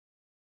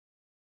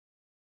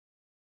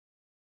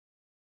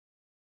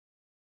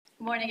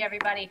Morning,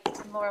 everybody.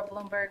 I'm Laura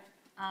Bloomberg.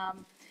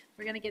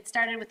 We're going to get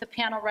started with the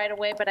panel right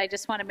away, but I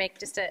just want to make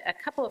just a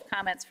couple of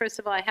comments. First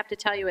of all, I have to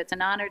tell you it's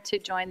an honor to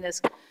join this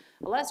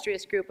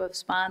illustrious group of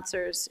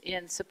sponsors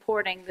in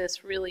supporting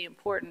this really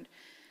important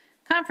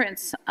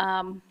conference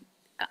on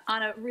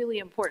a really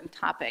important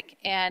topic.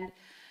 And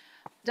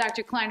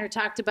Dr. Kleiner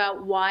talked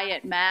about why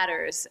it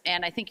matters,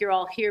 and I think you're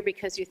all here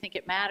because you think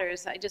it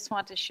matters. I just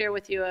want to share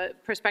with you a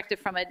perspective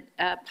from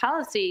a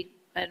policy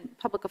and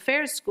public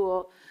affairs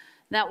school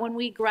that when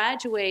we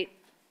graduate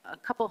a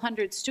couple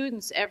hundred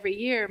students every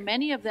year,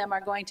 many of them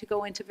are going to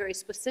go into very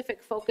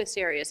specific focus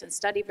areas and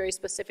study very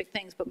specific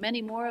things, but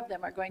many more of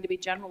them are going to be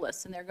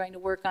generalists, and they're going to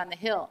work on the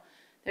Hill.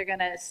 They're going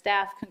to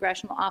staff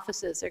congressional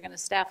offices. They're going to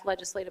staff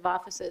legislative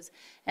offices.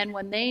 And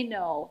when they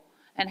know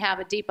and have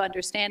a deep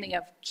understanding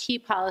of key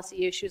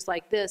policy issues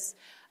like this,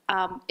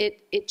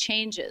 it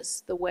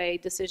changes the way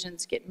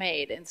decisions get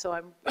made. And so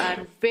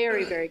I'm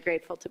very, very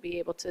grateful to be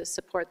able to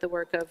support the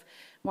work of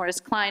Morris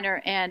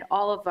Kleiner and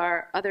all of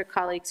our other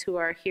colleagues who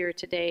are here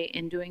today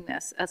in doing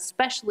this,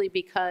 especially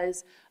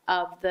because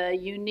of the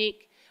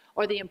unique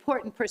or the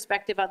important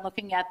perspective on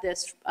looking at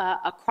this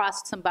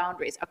across some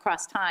boundaries,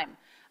 across time,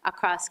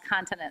 across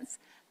continents,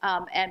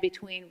 and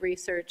between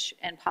research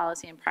and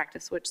policy and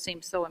practice, which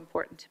seems so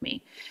important to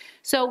me.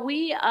 So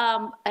we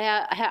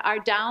are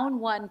down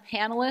one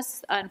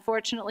panelist.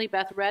 Unfortunately,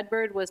 Beth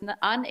Redbird was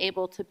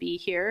unable to be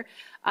here.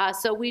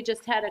 So we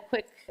just had a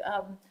quick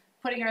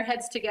putting our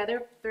heads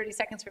together, 30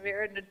 seconds from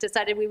here, and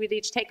decided we would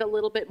each take a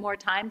little bit more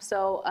time.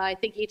 So I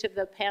think each of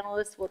the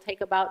panelists will take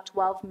about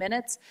 12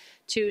 minutes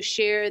to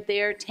share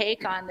their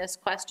take on this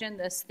question,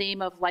 this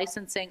theme of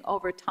licensing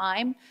over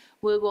time.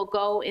 We will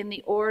go in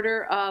the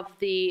order of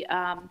the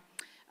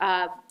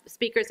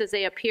speakers as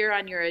they appear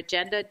on your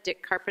agenda: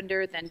 Dick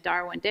Carpenter, then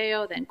Darwyyn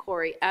Deyo, then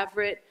Cory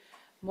Everett.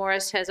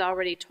 Morris has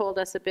already told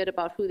us a bit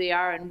about who they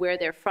are and where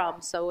they're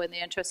from, so in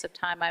the interest of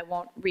time, I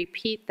won't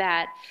repeat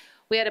that.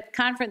 We had a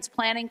conference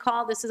planning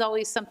call. This is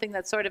always something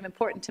that's sort of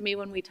important to me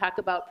when we talk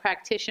about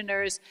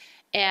practitioners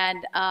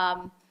and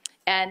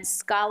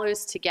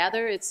scholars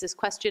together. It's this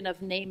question of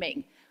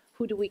naming.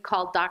 Who do we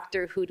call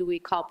doctor? Who do we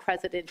call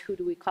president? Who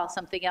do we call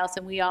something else?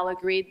 And we all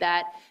agreed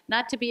that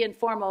not to be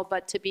informal,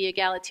 but to be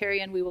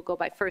egalitarian, we will go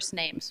by first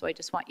names. So I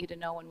just want you to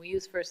know when we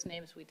use first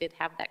names, we did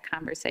have that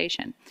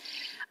conversation.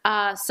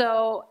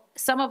 So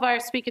some of our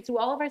speakers, do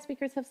all of our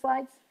speakers have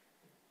slides?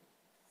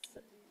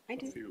 I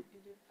do.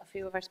 A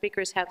few of our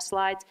speakers have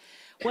slides.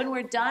 When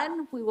we're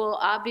done, we will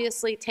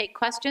obviously take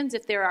questions.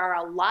 If there are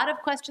a lot of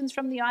questions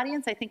from the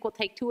audience, I think we'll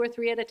take 2 or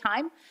 3 at a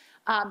time.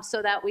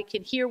 So that we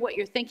can hear what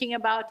you're thinking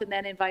about and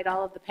then invite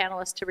all of the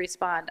panelists to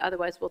respond.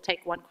 Otherwise, we'll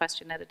take one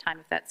question at a time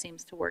if that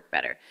seems to work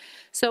better.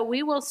 So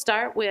we will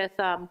start with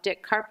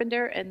Dick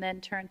Carpenter and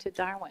then turn to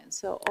Darwyyn.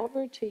 So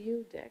over to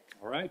you, Dick.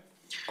 All right.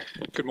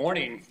 Good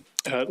morning.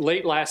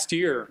 Late last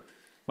year,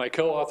 my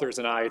co-authors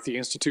and I at the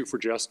Institute for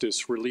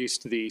Justice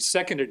released the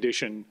second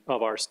edition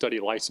of our study,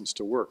 License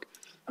to Work.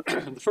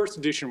 The first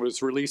edition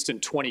was released in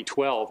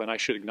 2012, and I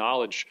should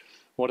acknowledge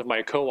one of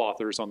my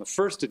co-authors on the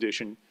first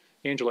edition,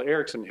 Angela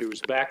Erickson, who's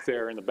back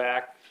there in the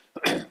back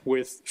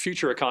with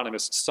future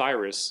economist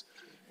Cyrus,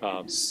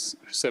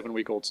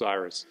 7-week-old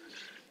Cyrus.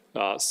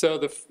 So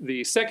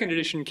the second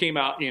edition came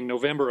out in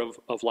November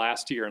of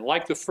last year. And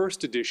like the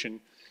first edition,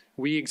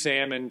 we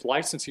examined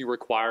licensing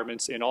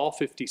requirements in all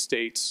 50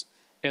 states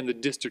and the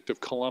District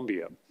of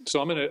Columbia. So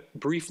I'm going to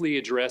briefly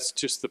address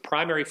just the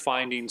primary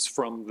findings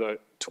from the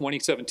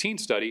 2017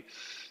 study,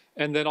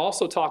 and then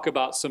also talk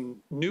about some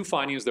new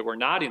findings that were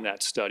not in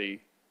that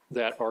study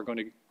that are going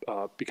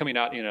to be coming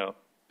out in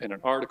an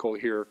article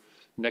here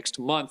next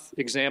month,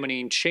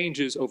 examining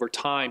changes over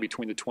time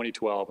between the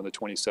 2012 and the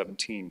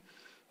 2017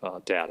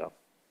 data.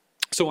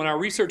 So in our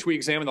research, we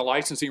examined the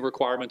licensing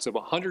requirements of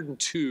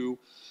 102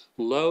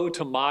 low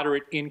to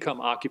moderate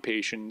income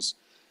occupations,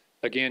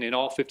 again, in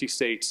all 50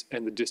 states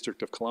and the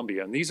District of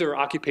Columbia. And these are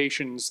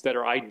occupations that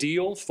are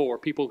ideal for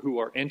people who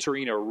are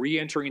entering or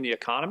re-entering the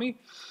economy.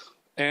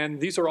 And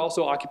these are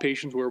also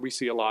occupations where we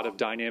see a lot of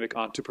dynamic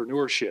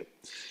entrepreneurship.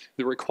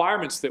 The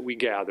requirements that we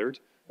gathered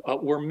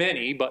were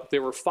many, but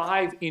there were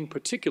 5 in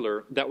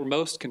particular that were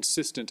most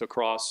consistent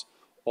across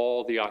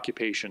all the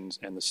occupations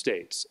and the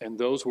states. And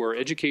those were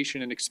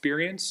education and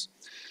experience,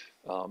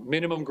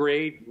 minimum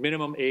grade,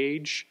 minimum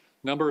age,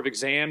 number of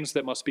exams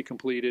that must be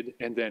completed,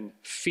 and then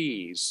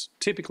fees.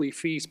 Typically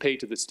fees paid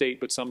to the state,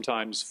 but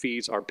sometimes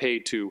fees are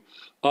paid to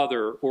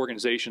other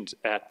organizations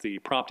at the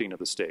prompting of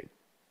the state.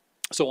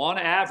 So on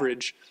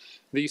average,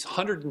 these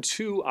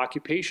 102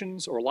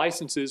 occupations or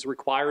licenses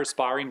require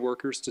aspiring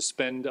workers to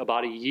spend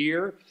about a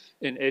year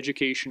in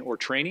education or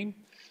training.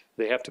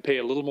 They have to pay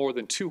a little more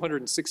than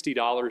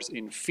 $260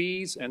 in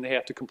fees, and they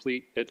have to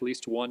complete at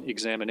least 1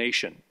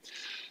 examination.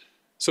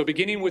 So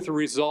beginning with the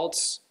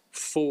results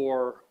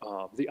for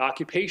the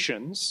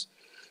occupations,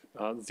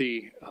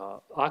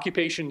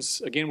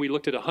 again, we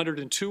looked at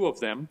 102 of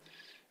them.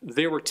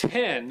 There were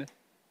 10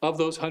 of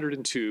those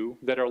 102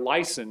 that are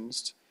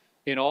licensed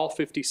in all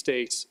 50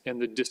 states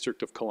and the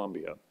District of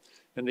Columbia.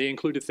 And they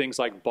included things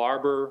like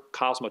barber,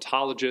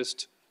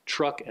 cosmetologist,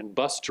 truck and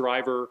bus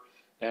driver,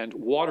 and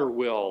water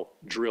well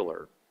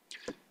driller.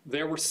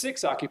 There were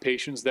 6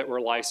 occupations that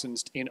were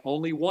licensed in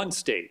only one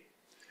state,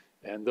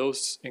 and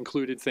those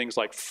included things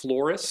like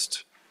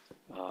florist,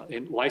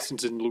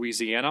 licensed in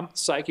Louisiana,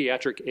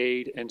 psychiatric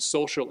aide, and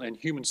social and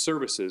human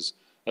services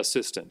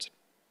assistant.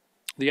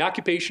 The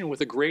occupation with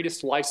the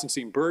greatest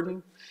licensing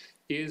burden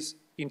is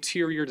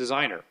interior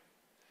designer,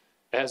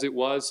 as it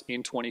was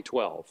in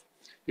 2012.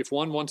 If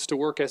one wants to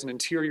work as an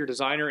interior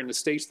designer in the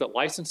states that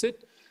license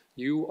it,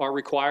 you are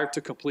required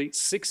to complete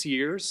 6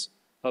 years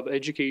of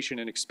education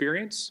and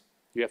experience.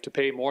 You have to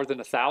pay more than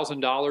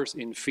 $1,000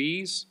 in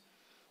fees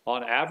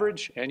on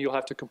average, and you'll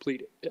have to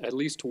complete at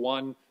least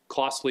one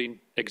costly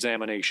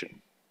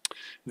examination.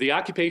 The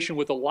occupation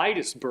with the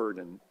lightest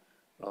burden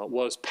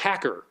was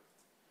packer.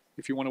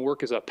 If you want to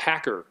work as a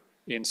packer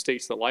in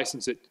states that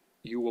license it,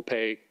 you will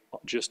pay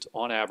just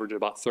on average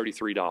about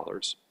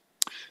 $33.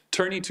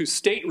 Turning to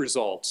state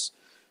results,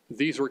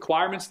 these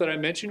requirements that I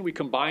mentioned, we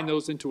combined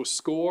those into a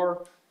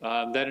score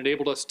that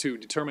enabled us to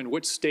determine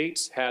which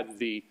states had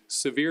the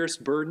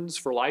severest burdens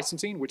for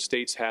licensing, which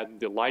states had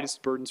the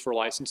lightest burdens for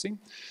licensing.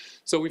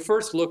 So we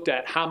first looked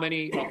at how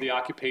many of the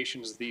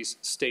occupations these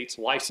states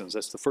license.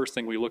 That's the first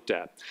thing we looked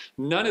at.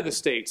 None of the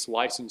states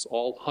license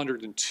all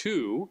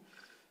 102,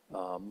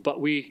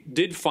 but we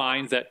did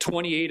find that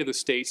 28 of the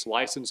states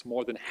license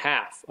more than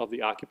half of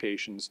the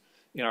occupations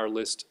in our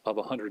list of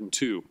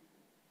 102.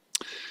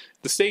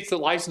 The states that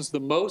licensed the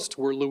most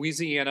were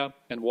Louisiana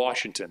and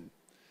Washington.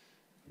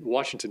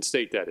 Washington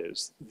State, that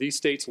is. These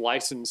states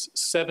license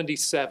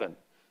 77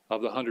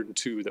 of the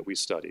 102 that we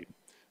studied.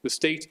 The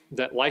state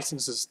that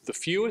licenses the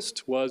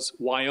fewest was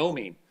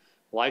Wyoming,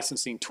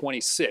 licensing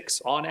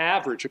 26 on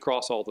average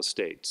across all the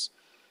states.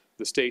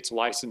 The states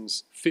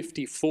license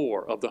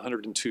 54 of the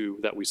 102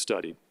 that we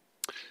studied.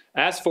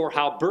 As for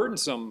how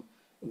burdensome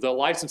the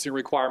licensing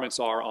requirements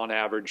are on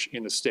average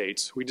in the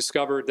states, we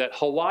discovered that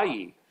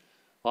Hawaii,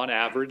 on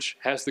average,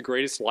 has the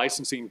greatest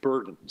licensing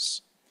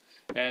burdens.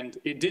 And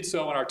it did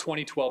so in our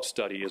 2012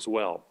 study as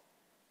well.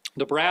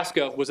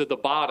 Nebraska was at the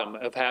bottom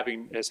of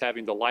having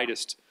the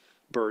lightest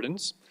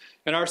burdens.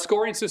 And our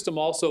scoring system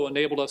also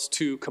enabled us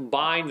to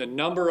combine the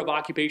number of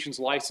occupations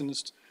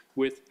licensed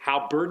with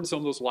how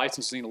burdensome those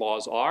licensing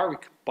laws are. We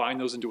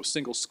combined those into a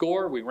single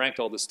score. We ranked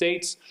all the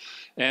states.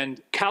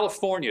 And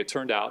California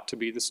turned out to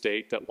be the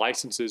state that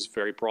licenses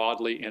very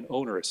broadly and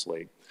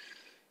onerously.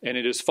 And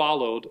it is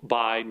followed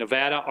by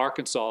Nevada,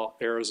 Arkansas,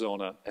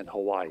 Arizona, and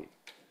Hawaii.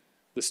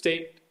 The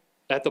state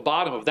at the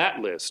bottom of that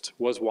list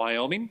was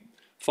Wyoming,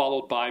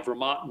 followed by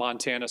Vermont,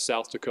 Montana,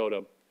 South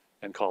Dakota,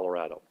 and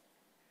Colorado.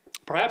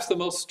 Perhaps the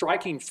most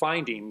striking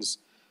findings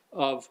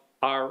of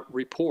our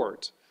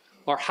report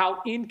are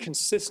how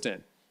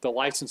inconsistent the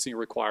licensing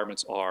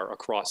requirements are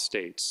across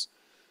states.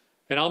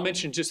 And I'll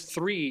mention just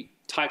 3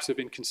 types of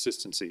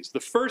inconsistencies. The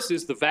first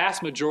is the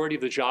vast majority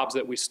of the jobs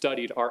that we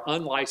studied are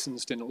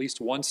unlicensed in at least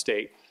one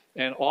state,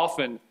 and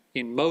often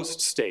in most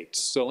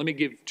states. So let me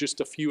give just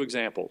a few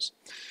examples.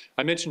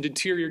 I mentioned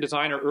interior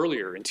designer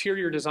earlier.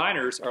 Interior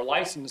designers are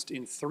licensed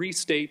in 3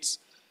 states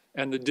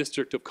and the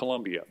District of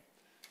Columbia.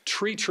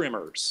 Tree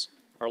trimmers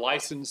are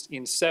licensed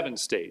in 7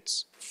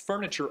 states.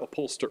 Furniture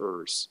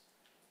upholsterers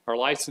are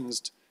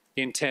licensed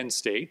in 10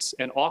 states,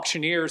 and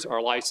auctioneers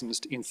are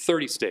licensed in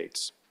 30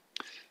 states.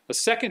 A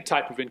second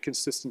type of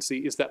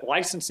inconsistency is that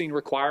licensing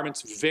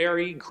requirements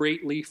vary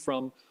greatly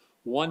from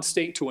one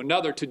state to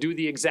another to do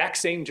the exact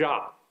same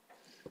job.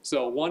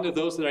 So one of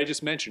those that I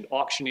just mentioned,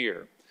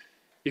 auctioneer.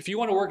 If you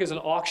want to work as an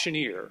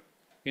auctioneer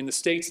in the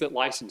states that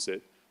license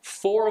it,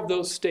 4 of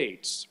those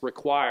states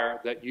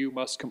require that you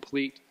must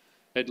complete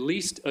at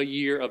least a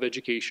year of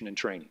education and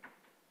training.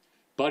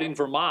 But in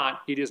Vermont,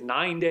 it is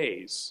 9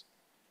 days.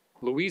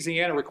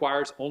 Louisiana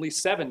requires only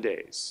 7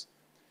 days.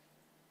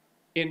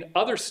 In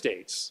other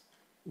states,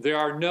 there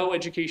are no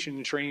education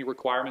and training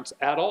requirements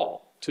at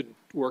all to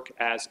work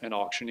as an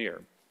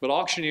auctioneer. But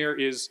auctioneer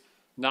is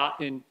not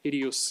an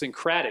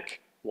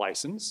idiosyncratic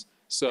license,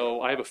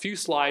 so I have a few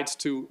slides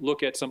to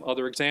look at some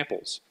other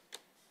examples.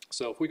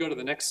 So if we go to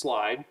the next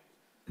slide,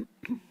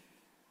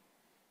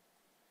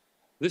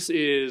 this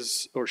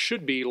is, or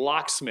should be,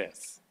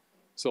 locksmith.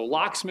 So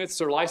locksmiths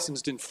are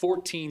licensed in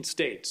 14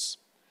 states.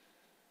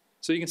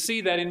 So you can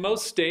see that in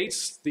most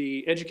states,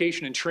 the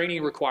education and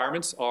training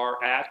requirements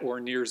are at or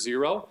near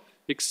 0,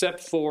 except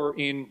for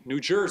in New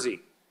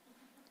Jersey,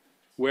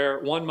 where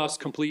one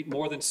must complete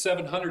more than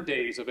 700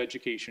 days of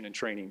education and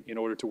training in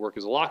order to work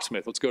as a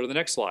locksmith. Let's go to the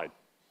next slide.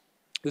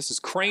 This is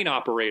crane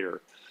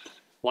operator,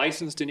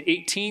 licensed in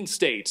 18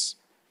 states.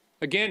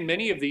 Again,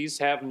 many of these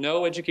have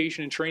no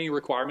education and training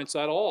requirements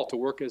at all to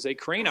work as a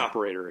crane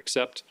operator,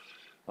 except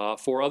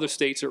for other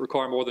states that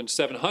require more than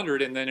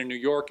 700, and then in New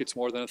York, it's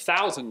more than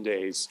 1,000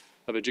 days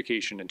of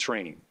education and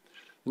training.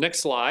 The next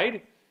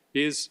slide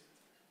is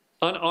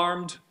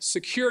unarmed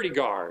security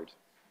guard,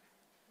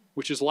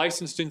 which is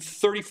licensed in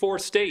 34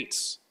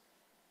 states.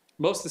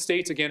 Most of the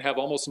states, again, have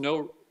almost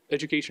no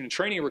education and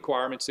training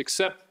requirements,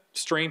 except,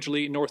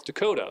 strangely, North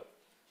Dakota,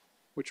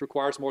 which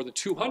requires more than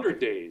 200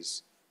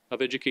 days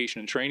of education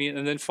and training.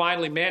 And then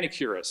finally,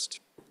 manicurist.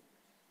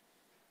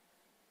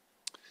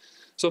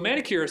 So a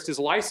manicurist is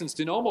licensed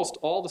in almost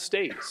all the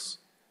states,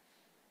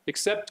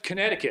 except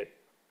Connecticut.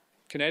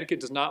 Connecticut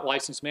does not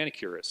license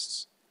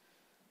manicurists.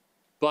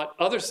 But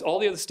all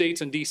the other states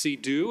and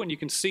DC do, and you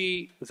can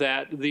see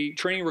that the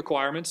training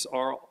requirements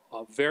are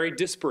very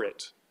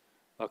disparate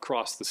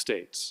across the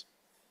states.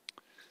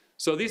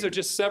 So these are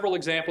just several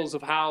examples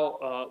of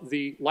how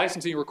the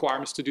licensing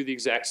requirements to do the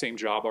exact same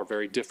job are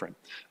very different.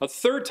 A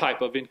third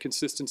type of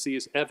inconsistency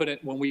is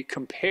evident when we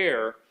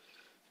compare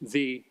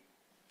the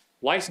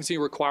licensing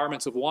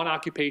requirements of one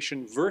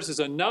occupation versus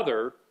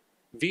another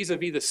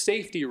vis-a-vis the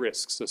safety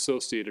risks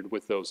associated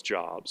with those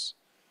jobs.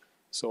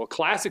 So a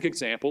classic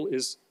example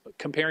is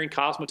comparing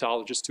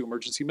cosmetologists to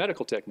emergency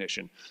medical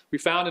technician. We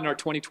found in our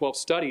 2012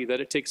 study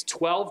that it takes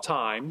 12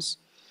 times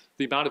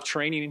the amount of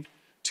training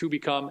to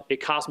become a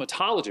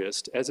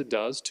cosmetologist as it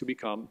does to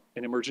become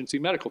an emergency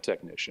medical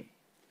technician.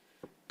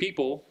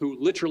 People who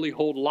literally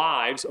hold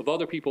lives of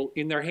other people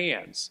in their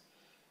hands.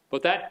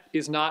 But that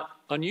is not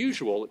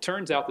unusual. It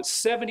turns out that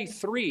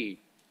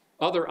 73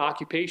 other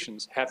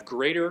occupations have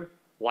greater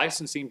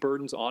licensing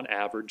burdens on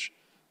average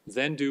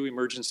than do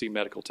emergency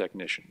medical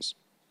technicians.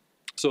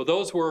 So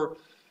those were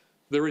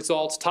the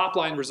results,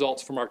 top-line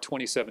results from our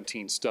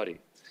 2017 study.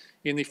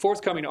 In the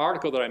forthcoming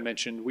article that I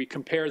mentioned, we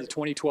compared the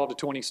 2012 to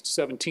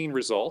 2017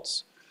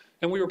 results,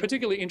 and we were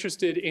particularly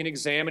interested in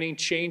examining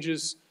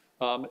changes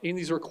in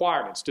these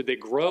requirements. Did they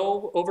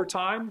grow over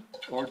time,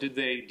 or did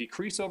they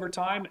decrease over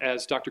time?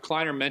 As Dr.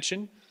 Kleiner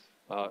mentioned,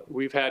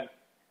 we've had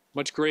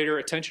much greater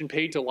attention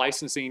paid to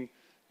licensing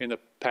in the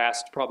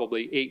past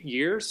probably 8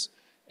 years,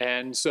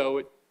 and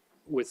so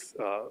with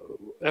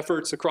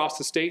efforts across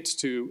the states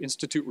to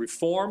institute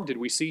reform, did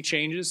we see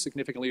changes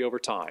significantly over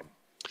time?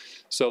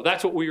 So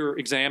that's what we were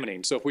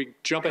examining. So if we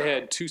jump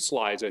ahead 2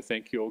 slides, I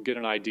think you'll get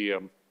an idea.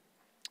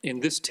 In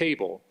this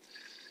table,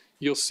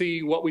 you'll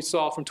see what we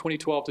saw from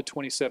 2012 to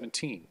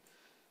 2017.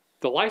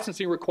 The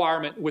licensing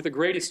requirement with the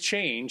greatest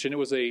change, and it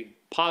was a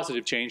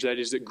positive change, that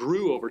is, it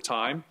grew over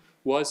time,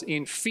 was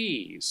in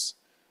fees.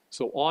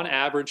 So on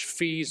average,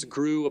 fees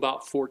grew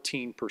about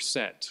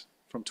 14%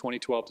 from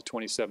 2012 to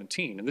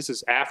 2017, and this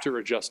is after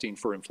adjusting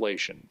for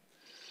inflation.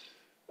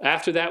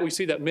 After that, we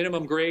see that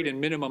minimum grade and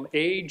minimum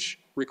age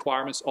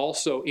requirements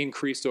also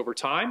increased over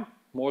time,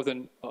 a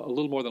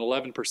little more than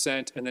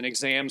 11%, and then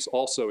exams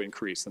also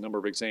increased. The number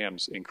of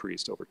exams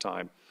increased over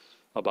time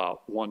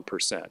about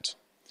 1%.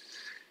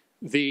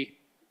 The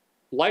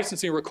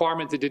licensing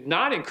requirement that did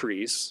not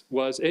increase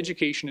was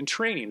education and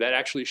training. That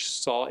actually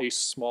saw a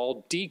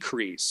small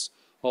decrease,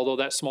 although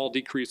that small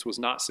decrease was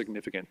not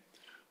significant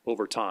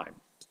over time.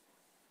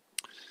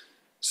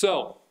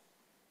 So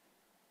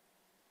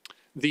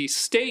the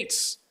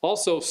states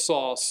also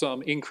saw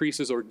some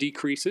increases or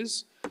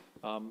decreases.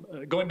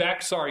 Going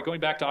back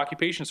to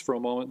occupations for a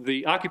moment,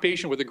 the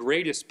occupation with the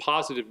greatest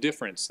positive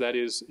difference, that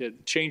is,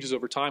 it changes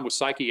over time, was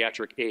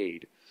psychiatric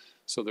aid.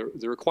 So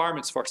the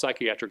requirements for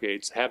psychiatric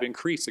aids have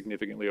increased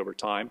significantly over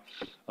time.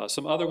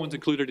 Some other ones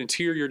included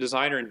interior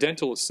designer and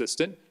dental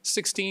assistant.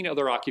 16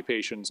 other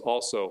occupations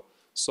also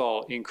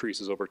saw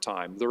increases over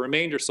time. The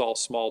remainder saw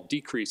small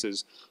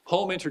decreases.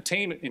 Home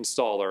entertainment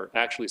installer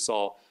actually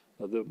saw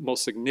the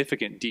most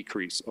significant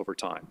decrease over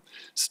time.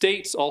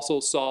 States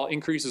also saw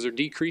increases or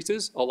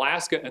decreases.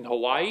 Alaska and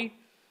Hawaii,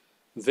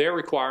 their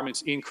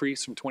requirements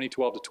increased from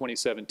 2012 to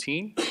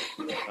 2017.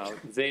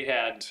 They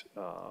had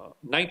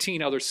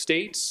 19 other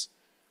states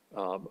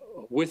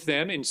with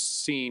them in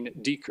seeing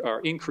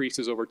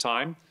increases over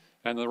time,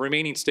 and the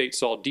remaining states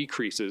saw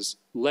decreases,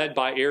 led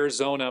by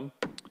Arizona,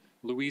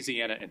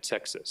 Louisiana, and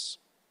Texas.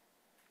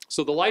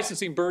 So the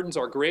licensing burdens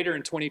are greater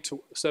in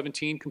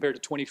 2017 compared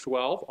to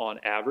 2012 on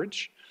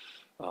average.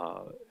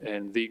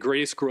 And the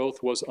greatest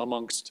growth was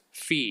amongst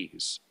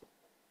fees.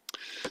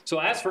 So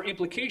as for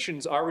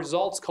implications, our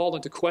results called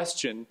into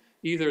question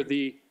either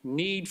the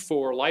need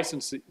for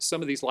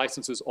some of these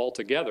licenses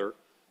altogether,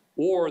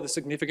 or the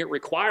significant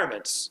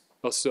requirements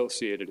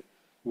associated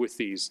with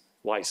these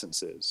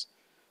licenses.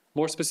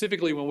 More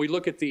specifically, when we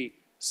look at the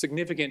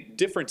significant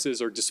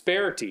differences or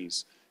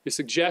disparities, it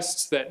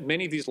suggests that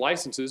many of these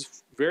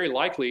licenses very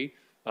likely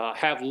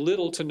have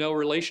little to no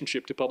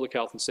relationship to public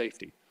health and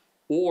safety,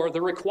 or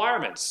the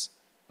requirements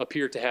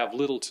appear to have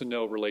little to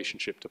no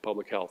relationship to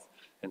public health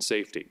and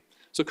safety.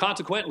 So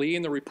consequently,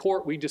 in the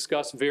report, we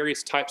discuss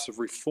various types of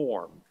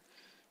reform,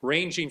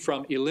 ranging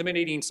from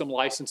eliminating some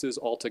licenses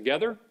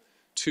altogether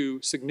to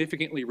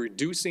significantly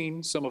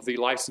reducing some of the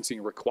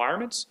licensing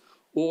requirements,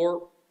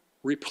 or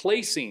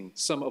replacing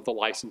some of the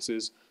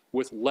licenses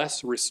with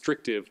less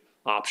restrictive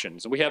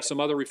options. And we have some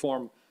other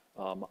reform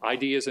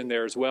ideas in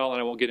there as well, and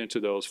I won't get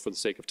into those for the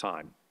sake of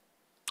time.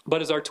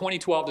 But as our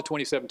 2012 to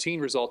 2017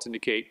 results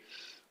indicate,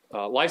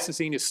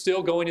 licensing is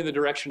still going in the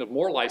direction of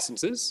more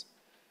licenses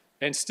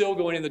and still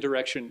going in the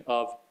direction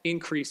of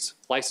increased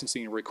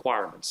licensing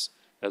requirements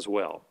as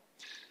well.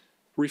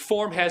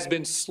 Reform has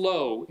been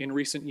slow in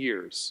recent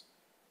years.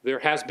 There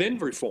has been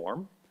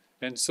reform,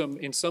 and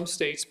in some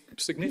states,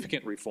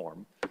 significant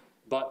reform,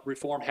 but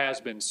reform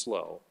has been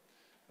slow.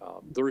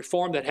 The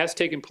reform that has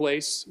taken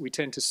place, we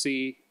tend to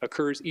see,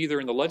 occurs either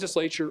in the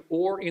legislature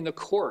or in the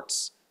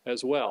courts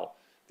as well.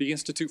 The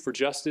Institute for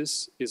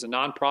Justice is a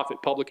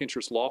nonprofit public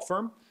interest law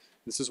firm.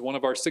 This is one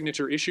of our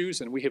signature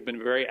issues, and we have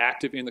been very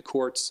active in the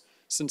courts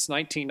since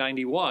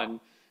 1991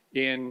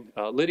 in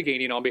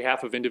litigating on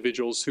behalf of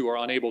individuals who are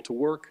unable to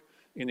work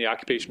in the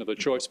occupation of their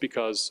choice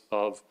because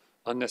of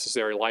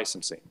unnecessary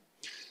licensing.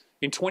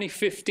 In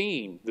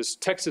 2015, this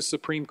Texas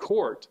Supreme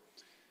Court,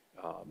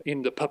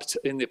 in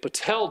the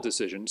Patel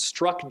decision,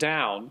 struck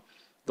down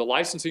the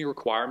licensing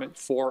requirement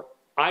for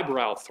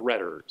eyebrow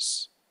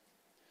threaders.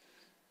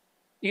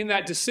 In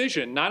that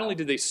decision, not only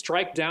did they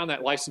strike down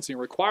that licensing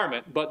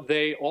requirement, but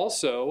they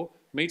also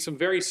made some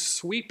very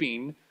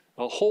sweeping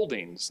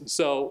holdings.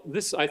 So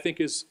this, I think,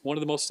 is one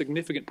of the most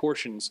significant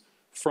portions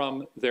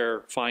from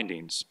their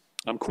findings.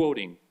 I'm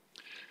quoting,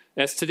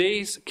 "As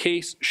today's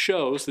case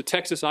shows, the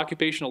Texas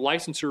occupational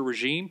licensure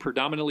regime,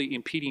 predominantly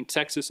impeding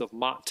Texans of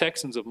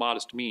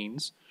modest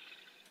means,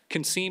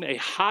 can seem a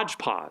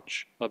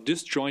hodgepodge of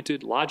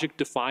disjointed,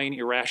 logic-defying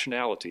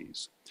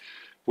irrationalities,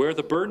 where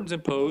the burdens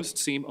imposed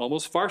seem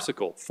almost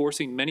farcical,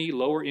 forcing many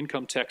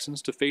lower-income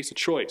Texans to face a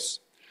choice: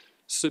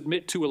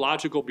 submit to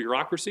illogical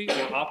bureaucracy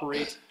or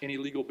operate an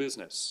illegal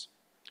business.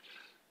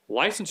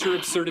 Licensure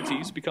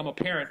absurdities become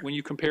apparent when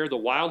you compare the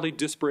wildly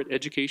disparate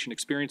education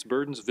experience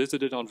burdens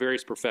visited on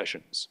various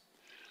professions.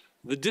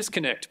 The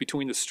disconnect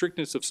between the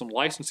strictness of some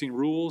licensing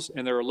rules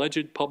and their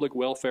alleged public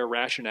welfare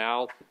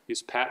rationale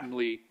is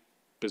patently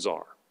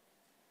bizarre."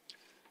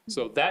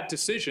 So that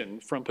decision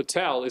from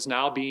Patel is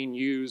now being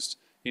used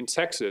in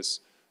Texas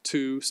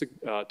to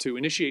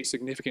initiate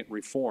significant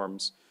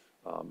reforms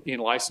in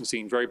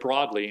licensing very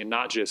broadly and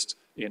not just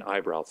in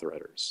eyebrow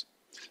threaders.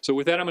 So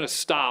with that, I'm going to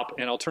stop,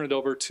 and I'll turn it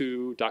over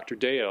to Dr.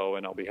 Deyo,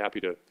 and I'll be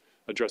happy to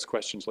address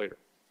questions later.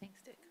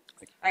 Thanks, Dick.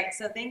 All right,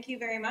 so thank you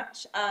very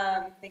much.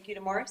 Thank you to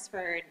Morris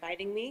for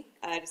inviting me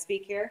to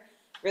speak here.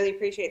 Really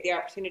appreciate the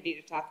opportunity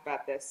to talk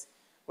about this.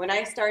 When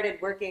I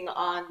started working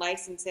on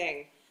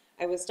licensing,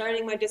 I was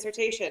starting my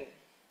dissertation,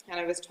 and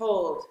I was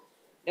told,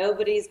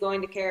 nobody's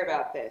going to care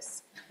about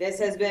this. This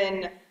has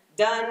been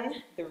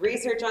done. The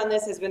research on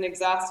this has been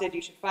exhausted.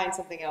 You should find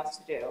something else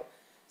to do.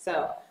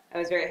 So I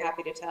was very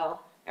happy to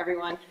tell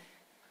everyone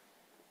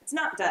it's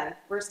not done.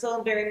 We're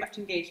still very much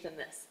engaged in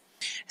this.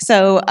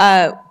 So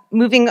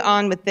moving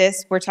on with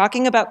this, we're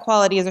talking about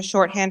quality as a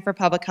shorthand for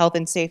public health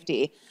and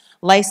safety.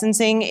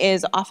 Licensing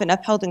is often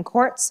upheld in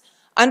courts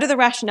under the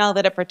rationale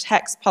that it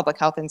protects public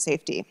health and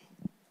safety.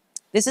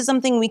 This is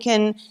something we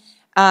can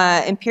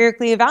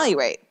empirically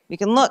evaluate. We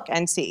can look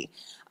and see.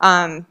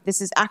 This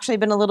has actually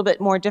been a little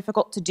bit more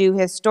difficult to do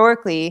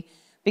historically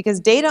because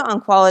data on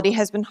quality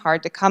has been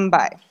hard to come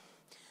by.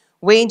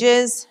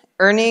 Wages,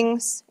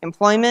 earnings,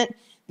 employment,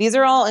 these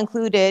are all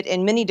included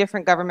in many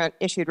different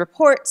government-issued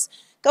reports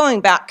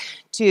going back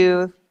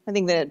to, I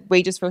think the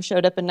wages first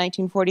showed up in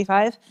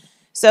 1945.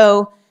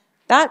 So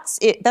that's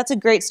it. That's a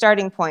great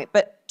starting point.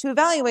 But to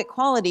evaluate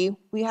quality,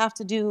 we have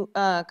to do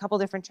a couple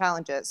different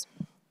challenges.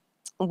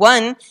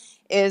 One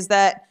is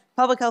that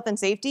public health and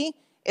safety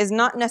is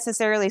not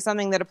necessarily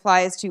something that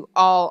applies to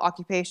all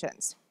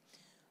occupations.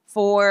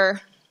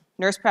 For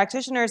nurse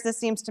practitioners, this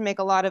seems to make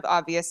a lot of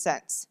obvious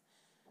sense.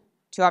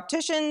 To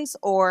opticians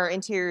or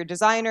interior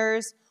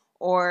designers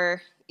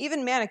or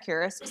even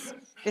manicurists,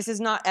 this is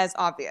not as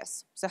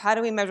obvious. So how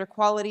do we measure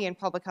quality in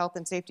public health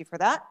and safety for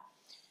that?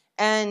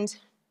 And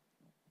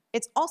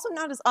it's also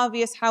not as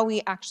obvious how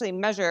we actually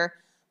measure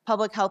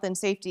public health and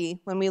safety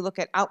when we look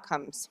at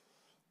outcomes.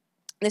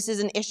 This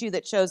is an issue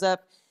that shows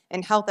up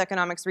in health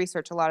economics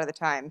research a lot of the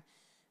time.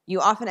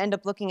 You often end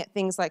up looking at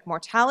things like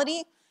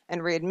mortality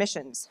and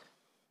readmissions.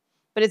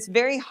 But it's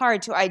very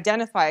hard to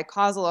identify a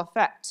causal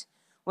effect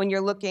when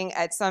you're looking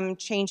at some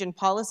change in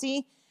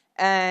policy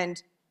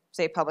and,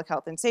 say, public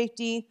health and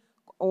safety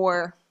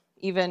or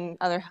even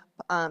other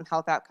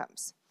health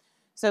outcomes.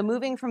 So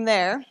moving from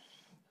there,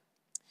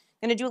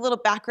 I'm going to do a little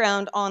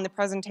background on the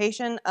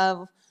presentation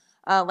of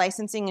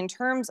licensing in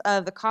terms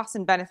of the costs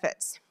and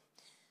benefits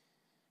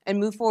and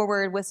move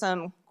forward with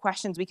some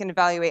questions we can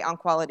evaluate on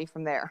quality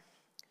from there.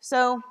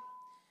 So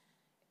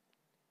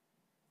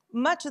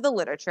much of the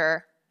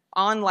literature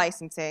on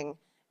licensing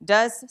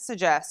does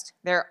suggest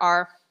there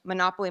are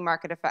monopoly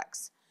market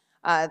effects.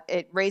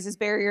 It raises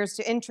barriers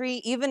to entry,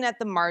 even at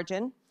the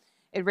margin.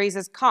 It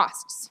raises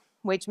costs,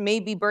 which may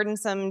be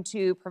burdensome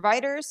to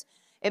providers.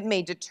 It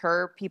may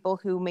deter people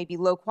who may be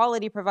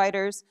low-quality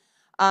providers.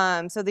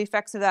 So the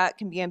effects of that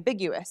can be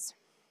ambiguous.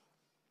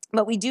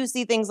 But we do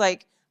see things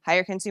like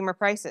higher consumer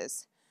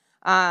prices,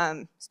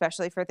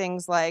 especially for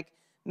things like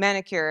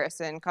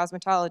manicurists and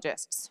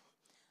cosmetologists.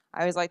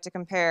 I always like to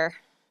compare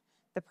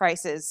the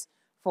prices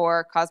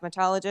for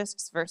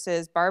cosmetologists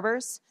versus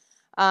barbers,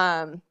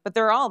 but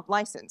they're all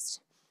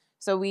licensed.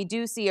 So we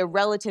do see a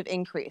relative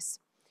increase.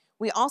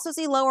 We also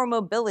see lower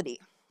mobility.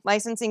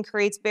 Licensing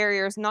creates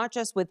barriers not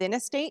just within a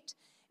state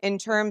in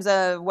terms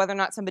of whether or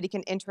not somebody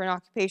can enter an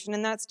occupation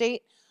in that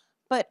state,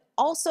 but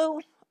also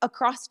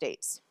across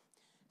states.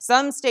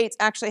 Some states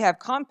actually have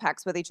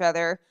compacts with each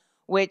other,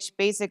 which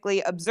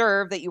basically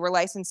observe that you were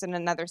licensed in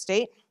another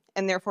state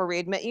and therefore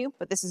readmit you,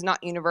 but this is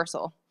not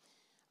universal.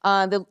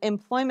 The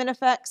employment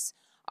effects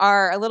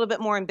are a little bit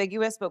more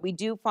ambiguous, but we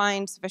do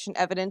find sufficient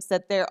evidence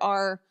that there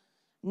are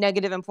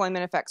negative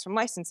employment effects from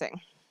licensing.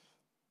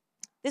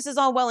 This is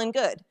all well and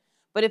good,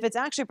 but if it's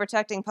actually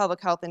protecting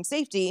public health and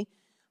safety,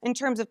 in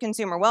terms of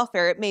consumer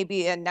welfare, it may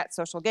be a net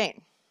social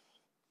gain.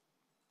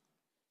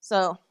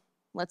 So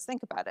let's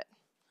think about it,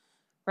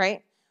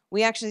 right?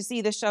 We actually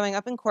see this showing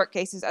up in court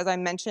cases, as I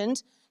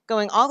mentioned,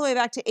 going all the way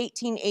back to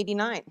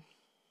 1889.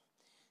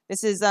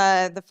 This is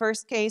the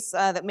first case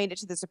that made it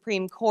to the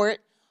Supreme Court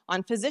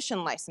on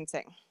physician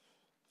licensing.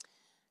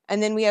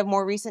 And then we have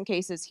more recent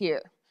cases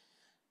here.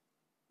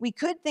 We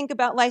could think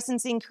about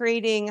licensing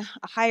creating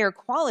a higher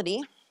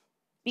quality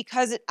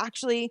because it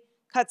actually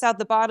cuts out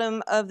the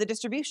bottom of the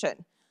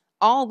distribution.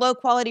 All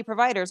low-quality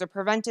providers are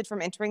prevented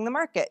from entering the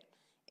market,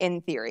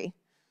 in theory.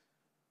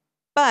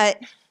 But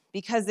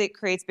because it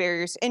creates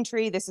barriers to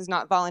entry, this is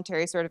not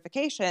voluntary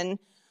certification,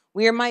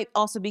 we might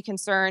also be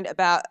concerned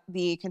about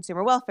the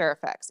consumer welfare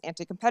effects,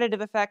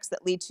 anti-competitive effects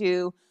that lead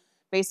to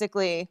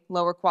basically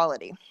lower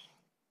quality.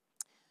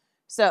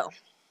 So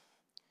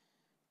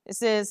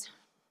this is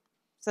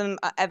some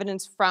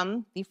evidence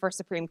from the first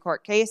Supreme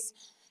Court case.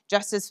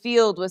 Justice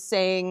Field was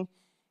saying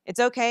it's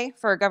okay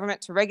for a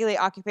government to regulate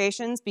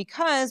occupations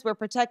because we're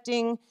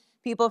protecting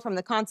people from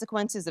the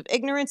consequences of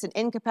ignorance and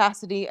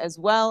incapacity as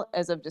well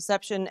as of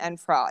deception and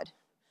fraud.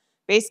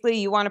 Basically,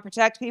 you want to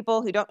protect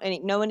people who don't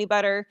know any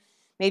better.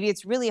 Maybe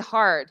it's really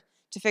hard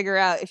to figure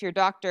out if your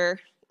doctor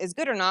is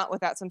good or not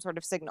without some sort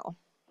of signal.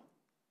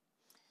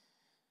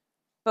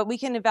 But we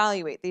can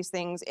evaluate these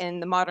things in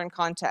the modern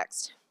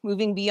context,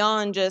 moving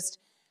beyond just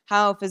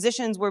how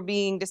physicians were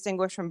being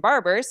distinguished from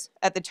barbers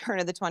at the turn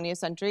of the 20th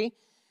century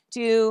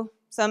to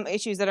some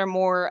issues that are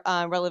more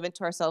relevant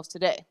to ourselves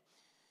today,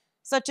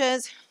 such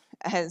as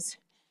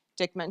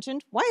Dick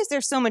mentioned, why is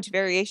there so much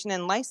variation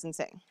in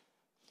licensing?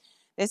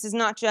 This is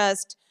not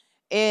just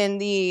in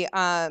the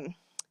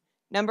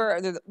number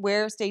of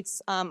where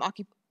states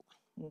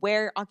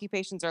where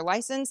occupations are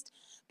licensed,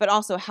 but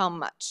also how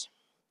much.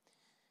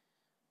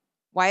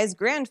 Why is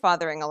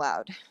grandfathering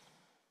allowed?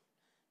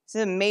 It's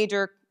a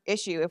major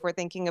issue if we're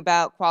thinking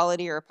about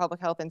quality or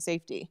public health and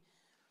safety.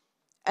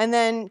 And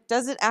then,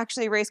 does it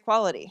actually raise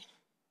quality?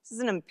 This is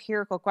an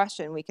empirical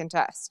question we can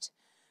test,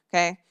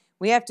 okay?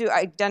 We have to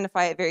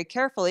identify it very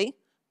carefully,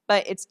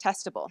 but it's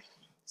testable.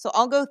 So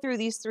I'll go through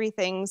these three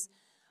things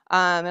in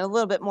a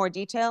little bit more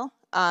detail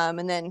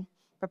and then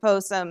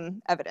propose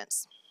some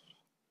evidence.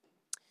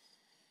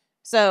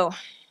 So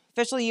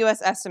official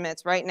US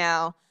estimates right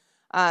now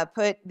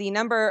put the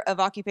number of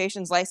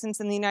occupations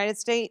licensed in the United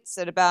States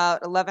at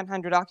about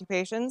 1,100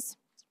 occupations,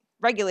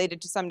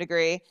 regulated to some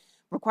degree.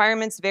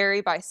 Requirements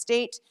vary by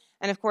state,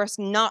 and of course,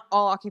 not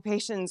all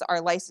occupations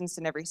are licensed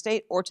in every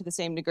state or to the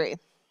same degree.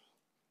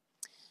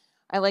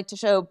 I like to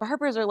show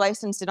barbers are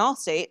licensed in all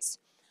states,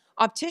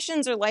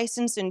 opticians are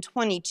licensed in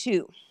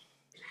 22,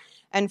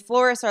 and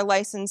florists are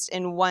licensed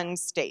in 1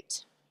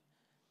 state.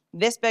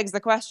 This begs the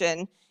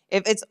question,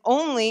 if it's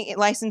only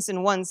licensed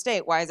in 1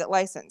 state, why is it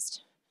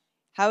licensed?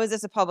 How is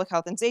this a public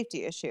health and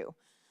safety issue?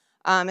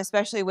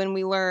 Especially when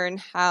we learn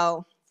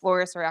how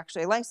florists are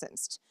actually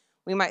licensed.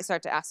 We might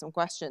start to ask some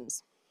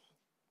questions.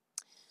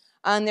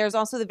 And there's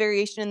also the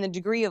variation in the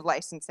degree of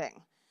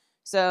licensing.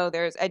 So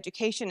there's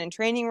education and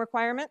training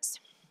requirements,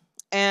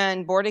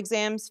 and board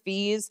exams,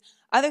 fees,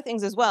 other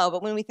things as well.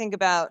 But when we think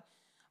about,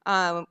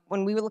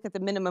 when we look at the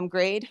minimum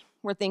grade,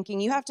 we're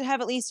thinking you have to have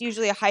at least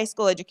usually a high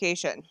school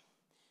education.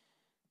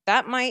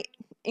 That might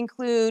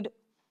include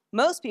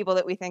most people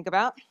that we think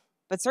about,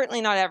 but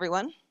certainly not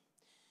everyone,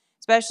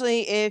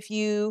 especially if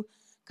you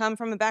come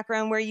from a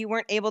background where you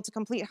weren't able to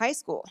complete high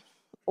school,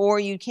 or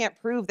you can't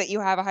prove that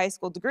you have a high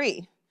school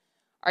degree.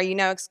 Are you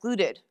now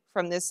excluded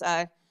from this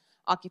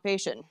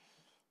occupation?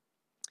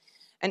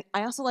 And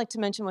I also like to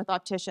mention with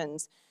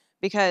opticians,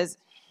 because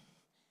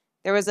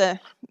there was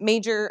a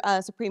major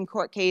Supreme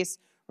Court case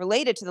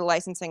related to the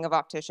licensing of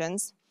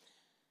opticians.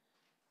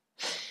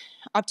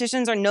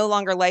 Opticians are no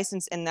longer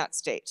licensed in that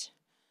state.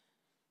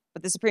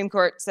 But the Supreme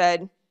Court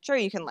said, sure,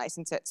 you can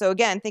license it. So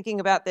again, thinking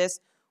about this,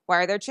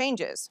 why are there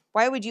changes?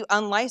 Why would you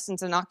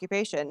unlicense an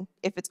occupation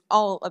if it's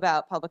all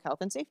about public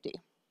health and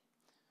safety?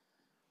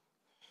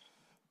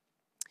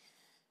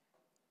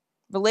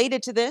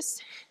 Related to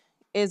this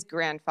is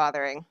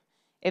grandfathering.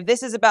 If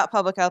this is about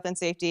public health and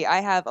safety,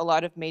 I have a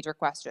lot of major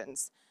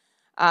questions.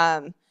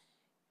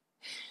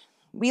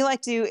 We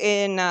like to,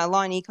 in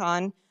law and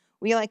econ,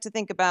 we like to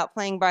think about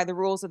playing by the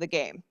rules of the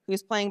game.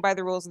 Who's playing by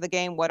the rules of the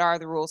game? What are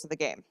the rules of the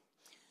game?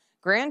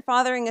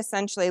 Grandfathering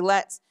essentially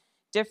lets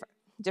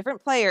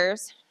different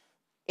players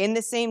in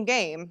the same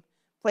game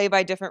play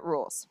by different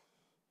rules.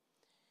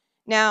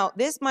 Now,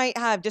 this might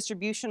have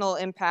distributional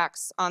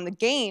impacts on the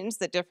gains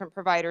that different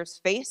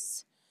providers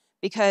face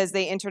because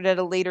they entered at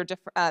a later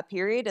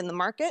period in the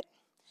market.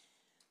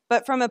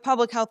 But from a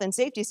public health and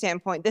safety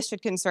standpoint, this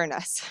should concern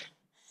us.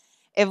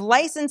 If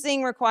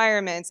licensing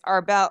requirements are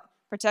about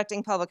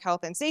protecting public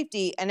health and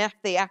safety, and if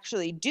they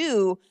actually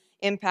do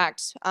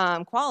impact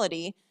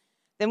quality,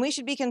 then we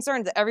should be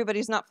concerned that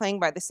everybody's not playing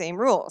by the same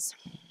rules.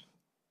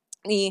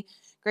 The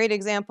great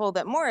example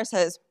that Morris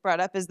has brought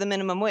up is the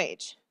minimum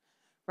wage,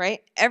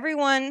 right?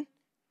 Everyone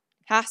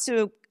has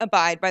to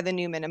abide by the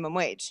new minimum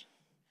wage.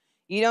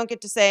 You don't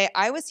get to say,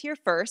 I was here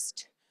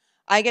first,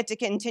 I get to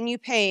continue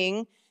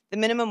paying the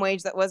minimum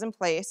wage that was in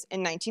place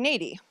in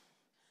 1980.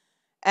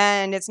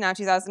 And it's now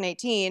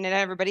 2018, and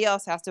everybody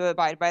else has to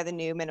abide by the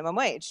new minimum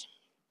wage.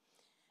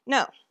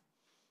 No,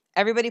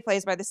 everybody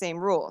plays by the same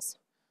rules.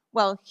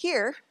 Well,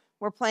 here,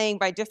 we're playing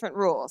by different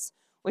rules,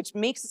 which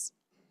makes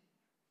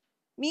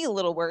me a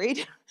little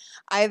worried.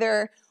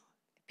 Either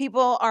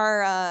people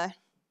are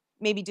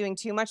maybe doing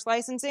too much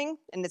licensing,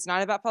 and it's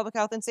not about public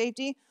health and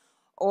safety,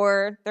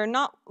 or they're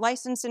not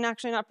licensed and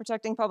actually not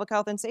protecting public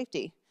health and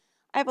safety.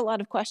 I have a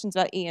lot of questions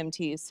about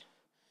EMTs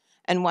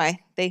and why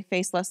they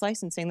face less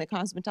licensing than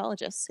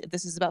cosmetologists if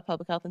this is about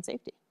public health and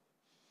safety.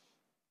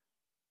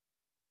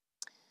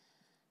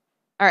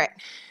 All right,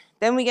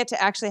 then we get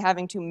to actually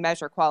having to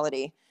measure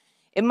quality.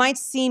 It might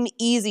seem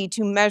easy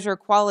to measure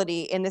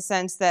quality in the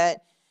sense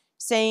that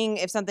saying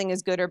if something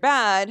is good or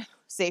bad,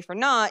 safe or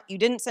not, you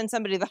didn't send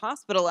somebody to the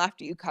hospital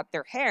after you cut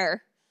their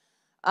hair.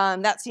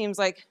 That seems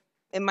like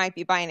it might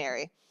be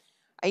binary.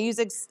 I use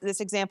this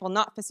example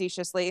not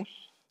facetiously.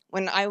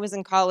 When I was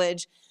in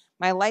college,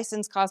 my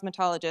licensed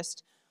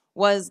cosmetologist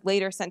was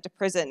later sent to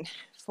prison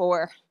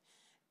for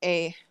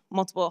a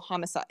multiple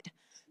homicide.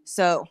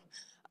 So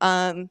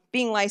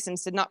being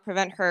licensed did not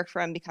prevent her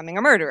from becoming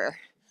a murderer,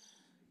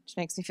 which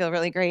makes me feel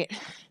really great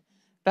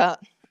about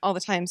all the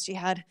times she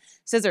had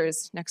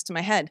scissors next to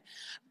my head.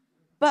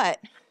 But,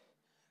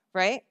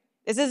 right,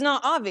 this is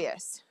not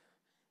obvious.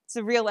 It's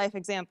a real life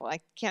example. I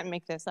can't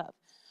make this up.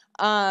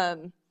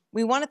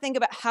 We want to think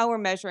about how we're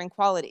measuring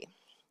quality.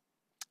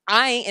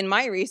 I, in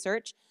my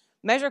research,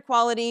 measure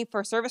quality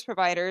for service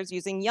providers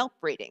using Yelp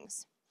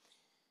ratings.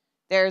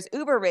 There's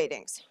Uber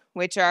ratings,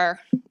 which are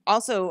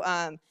also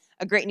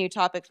a great new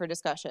topic for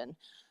discussion.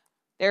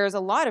 There's a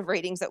lot of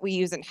ratings that we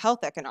use in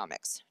health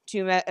economics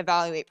to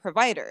evaluate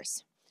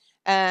providers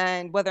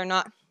and whether or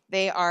not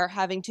they are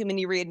having too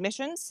many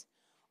readmissions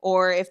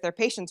or if their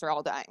patients are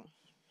all dying.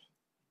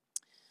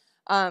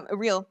 A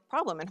real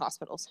problem in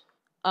hospitals.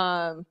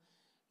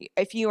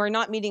 If you are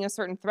not meeting a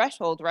certain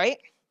threshold, right,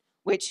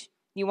 which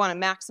you want a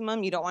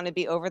maximum, you don't want to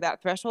be over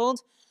that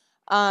threshold,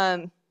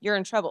 you're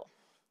in trouble.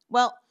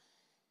 Well,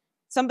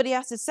 somebody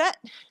has to set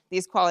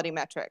these quality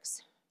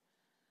metrics,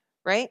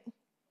 right?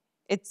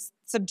 It's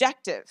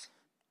subjective,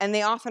 and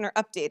they often are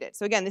updated.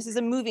 So again, this is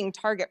a moving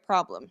target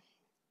problem.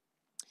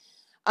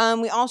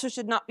 We also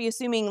should not be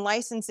assuming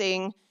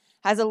licensing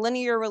has a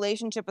linear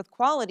relationship with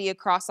quality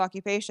across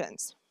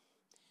occupations.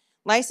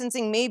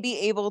 Licensing may be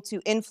able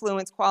to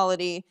influence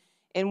quality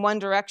in one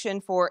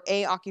direction for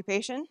a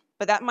occupation,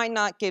 but that might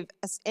not give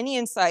us any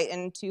insight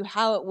into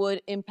how it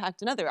would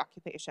impact another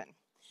occupation.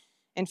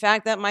 In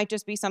fact, that might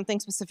just be something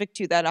specific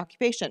to that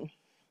occupation.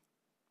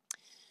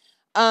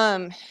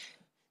 Then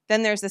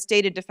there's the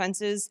stated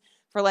defenses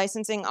for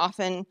licensing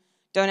often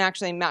don't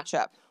actually match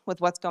up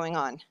with what's going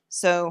on.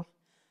 So,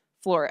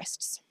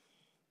 florists.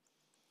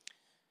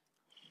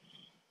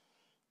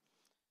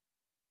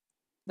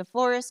 The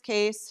florist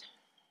case,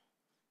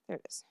 there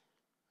it is.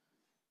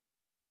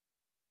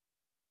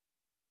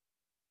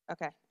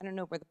 Okay, I don't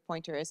know where the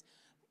pointer is,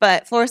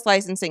 but florist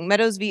licensing,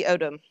 Meadows v.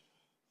 Odom.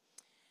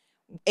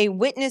 A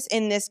witness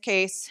in this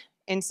case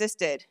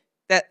insisted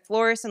that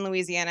florists in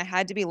Louisiana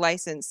had to be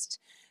licensed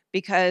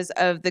because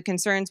of the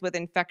concerns with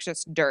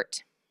infectious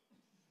dirt.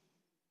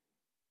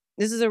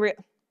 This is a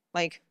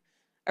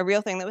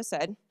real thing that was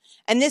said.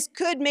 And this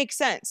could make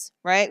sense,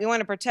 right? We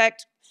want to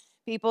protect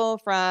people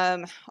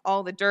from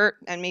all the dirt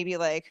and maybe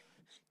like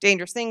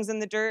dangerous things in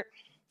the dirt.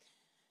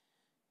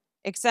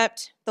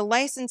 Except the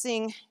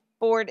licensing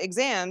board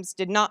exams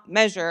did not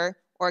measure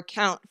or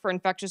account for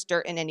infectious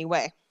dirt in any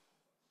way.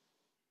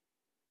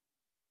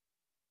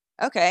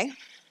 Okay,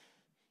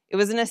 it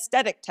was an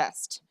aesthetic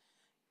test.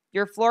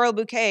 Your floral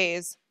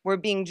bouquets were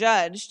being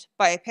judged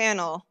by a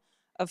panel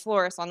of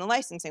florists on the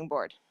licensing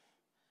board.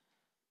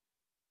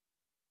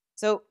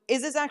 So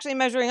is this actually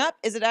measuring up?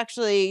 Is it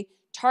actually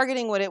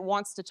targeting what it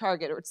wants to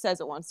target or it says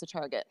it wants to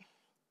target?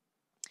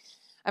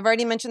 I've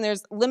already mentioned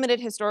there's limited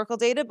historical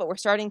data, but we're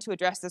starting to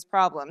address this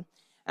problem.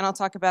 And I'll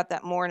talk about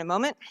that more in a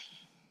moment.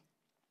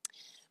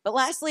 But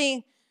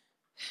lastly,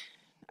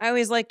 I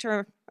always like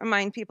to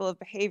remind people of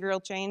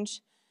behavioral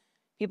change.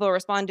 People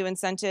respond to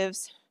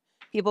incentives.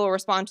 People will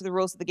respond to the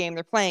rules of the game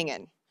they're playing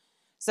in.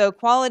 So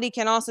quality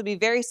can also be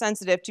very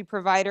sensitive to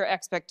provider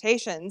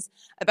expectations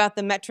about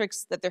the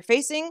metrics that they're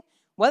facing,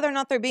 whether or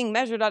not they're being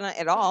measured on it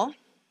at all,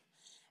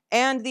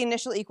 and the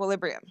initial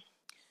equilibrium.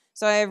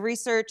 So I have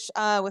research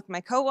with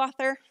my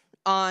co-author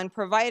on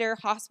provider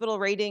hospital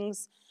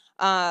ratings,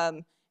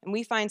 and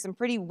we find some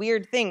pretty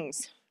weird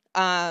things.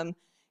 Not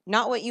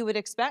what you would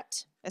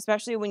expect,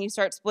 especially when you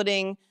start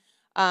splitting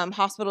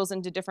hospitals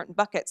into different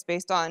buckets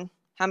based on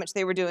how much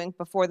they were doing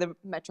before the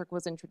metric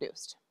was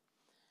introduced.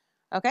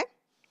 Okay,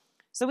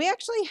 so we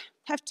actually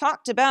have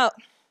talked about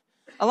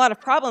a lot of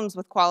problems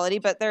with quality,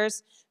 but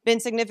there's been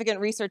significant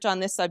research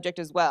on this subject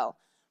as well.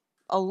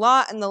 A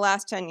lot in the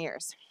last 10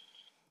 years.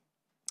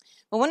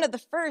 Well, one of the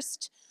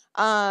first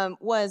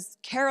was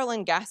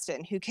Carolyn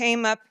Gaston, who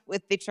came up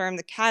with the term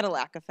the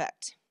Cadillac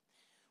effect,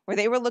 where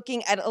they were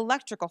looking at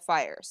electrical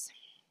fires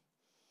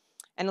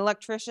and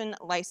electrician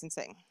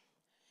licensing.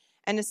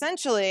 And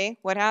essentially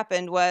what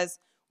happened was,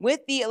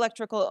 with the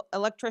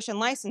electrician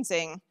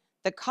licensing,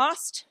 the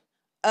cost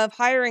of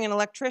hiring an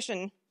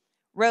electrician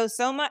rose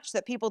so much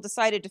that people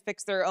decided to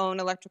fix their own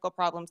electrical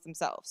problems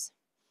themselves.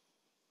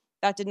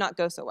 That did not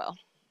go so well.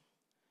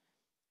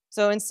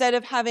 So instead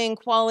of having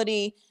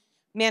quality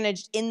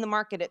managed in the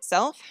market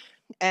itself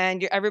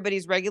and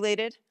everybody's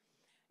regulated,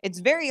 it's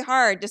very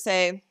hard to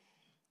say,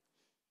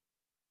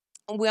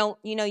 well,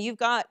 you've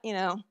got,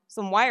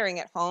 some wiring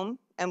at home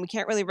and we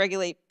can't really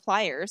regulate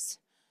pliers.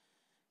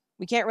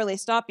 We can't really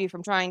stop you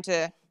from trying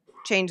to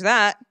change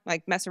that,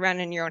 like mess around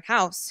in your own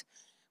house.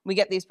 We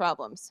get these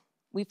problems.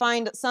 We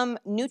find some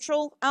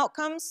neutral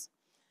outcomes,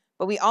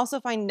 but we also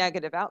find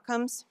negative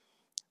outcomes.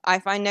 I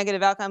find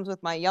negative outcomes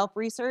with my Yelp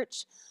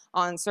research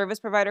on service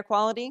provider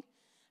quality.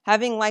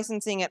 Having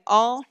licensing at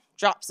all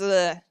drops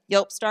the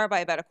Yelp star by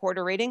about a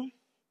quarter rating.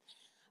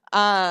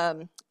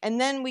 And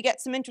then we get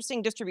some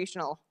interesting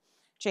distributional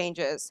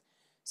changes.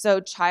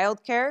 So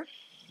childcare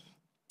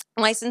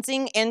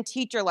licensing and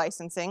teacher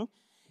licensing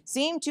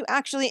seem to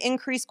actually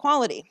increase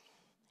quality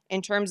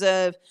in terms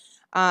of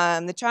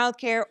the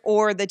childcare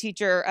or the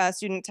teacher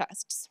student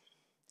tests.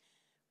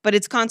 But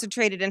it's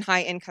concentrated in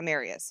high-income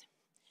areas.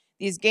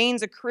 These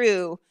gains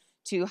accrue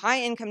to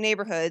high-income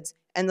neighborhoods,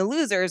 and the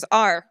losers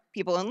are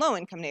people in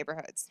low-income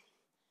neighborhoods.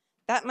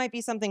 That might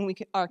be something we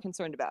are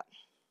concerned about.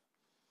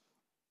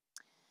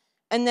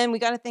 And then we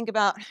got to think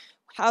about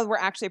how we're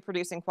actually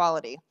producing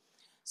quality.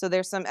 So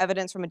there's some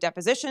evidence from a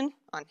deposition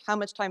on how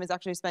much time is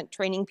actually spent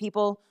training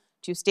people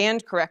to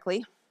stand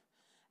correctly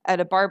at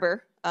a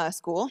barber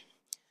school.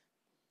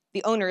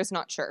 The owner is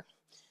not sure.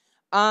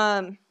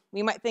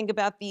 We might think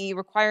about the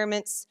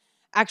requirements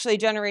actually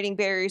generating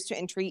barriers to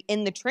entry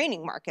in the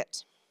training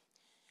market,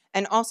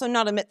 and also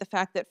not omit the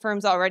fact that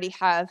firms already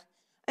have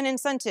an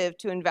incentive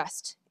to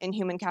invest in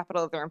human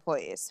capital of their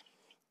employees.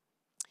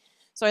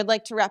 So I'd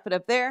like to wrap it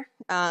up there,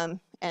 and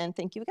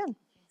thank you again.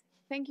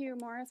 Thank you,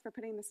 Morris, for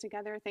putting this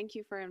together. Thank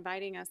you for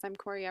inviting us. I'm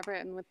Cory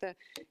Everett, and with the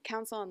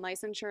Council on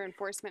Licensure,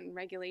 Enforcement, and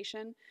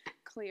Regulation,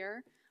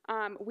 CLEAR.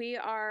 We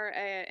are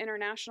an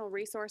international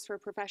resource for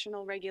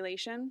professional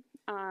regulation.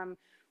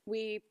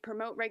 We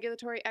promote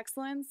regulatory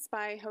excellence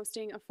by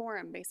hosting a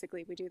forum,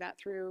 basically. We do that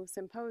through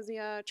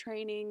symposia,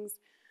 trainings,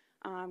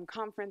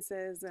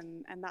 conferences,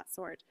 and that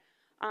sort.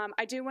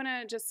 I do want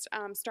to just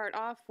start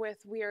off with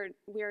we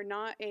are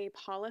not a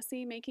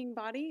policy-making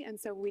body, and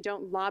so we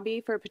don't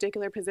lobby for a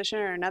particular position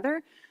or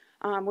another.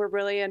 We're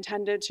really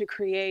intended to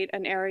create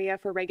an area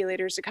for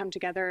regulators to come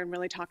together and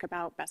really talk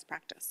about best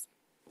practice,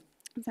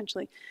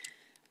 essentially.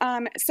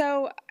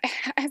 So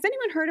has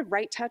anyone heard of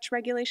right touch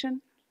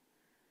regulation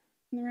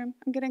in the room?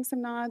 I'm getting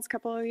some nods, a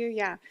couple of you,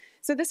 yeah.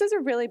 So this is a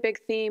really big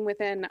theme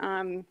within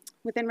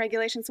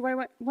regulation. So what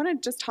I want to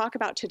just talk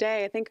about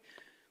today, I think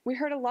we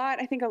heard a lot,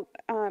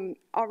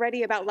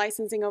 already about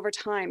licensing over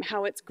time,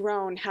 how it's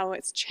grown, how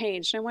it's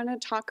changed. And I want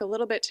to talk a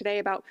little bit today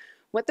about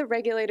what the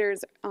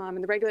regulators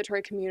and the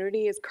regulatory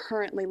community is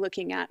currently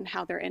looking at and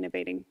how they're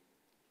innovating.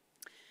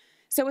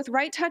 So with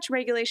right touch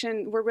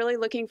regulation, we're really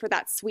looking for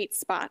that sweet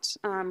spot,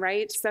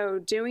 right? So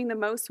doing the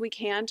most we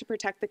can to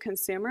protect the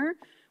consumer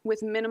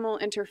with minimal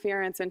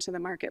interference into the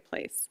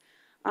marketplace.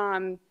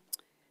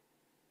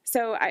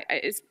 So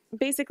it's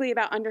basically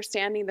about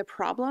understanding the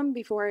problem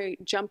before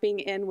jumping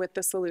in with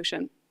the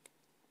solution.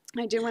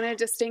 I do want to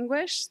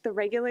distinguish the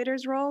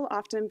regulator's role,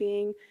 often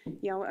being,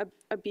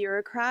 a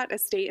bureaucrat, a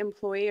state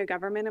employee, a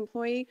government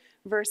employee,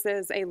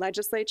 versus a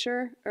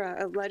legislator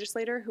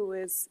who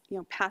is,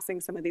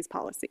 passing some of these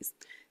policies.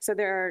 So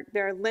there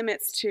are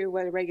limits to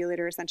what a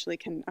regulator essentially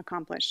can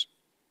accomplish.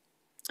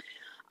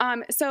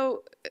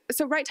 So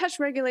right touch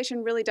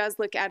regulation really does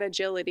look at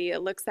agility. It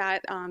looks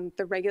at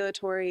the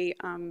regulatory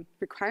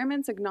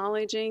requirements,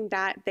 acknowledging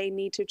that they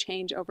need to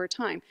change over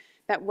time,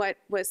 that what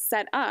was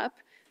set up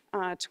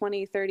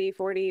 20, 30,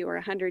 40, or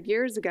 100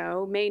 years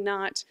ago may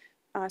not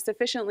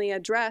sufficiently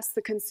address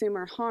the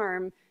consumer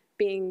harm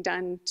being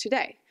done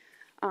today.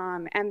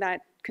 And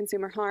that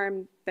consumer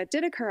harm that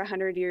did occur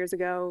 100 years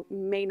ago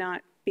may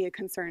not be a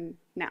concern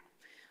now.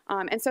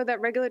 And so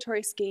that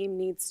regulatory scheme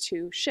needs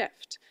to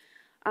shift.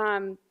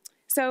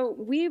 So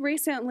we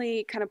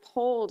recently kind of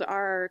polled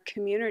our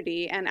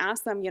community and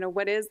asked them,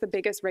 what is the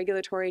biggest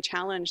regulatory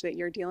challenge that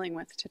you're dealing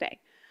with today?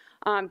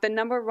 The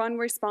number one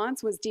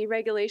response was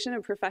deregulation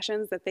of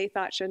professions that they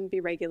thought shouldn't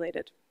be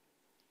regulated.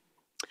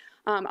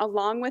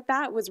 Along with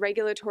that was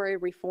regulatory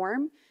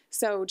reform.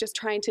 So just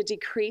trying to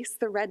decrease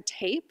the red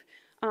tape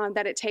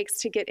that it takes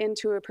to get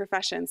into a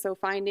profession. So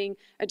finding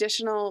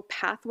additional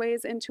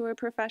pathways into a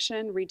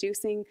profession,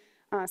 reducing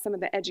some of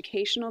the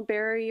educational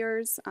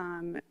barriers,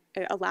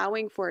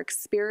 allowing for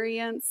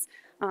experience,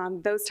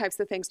 those types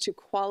of things to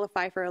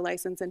qualify for a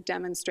license and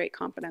demonstrate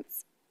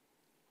competence.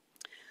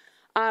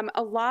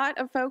 A lot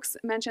of folks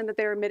mentioned that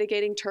they were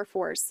mitigating turf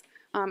wars.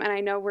 and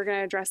I know we're going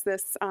to address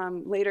this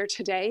later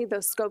today,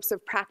 those scopes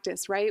of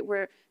practice, right?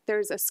 Where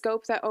there's a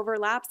scope that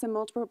overlaps and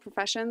multiple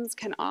professions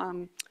can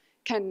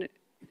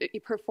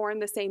perform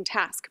the same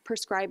task.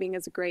 Prescribing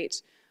is a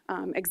great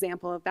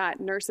example of that.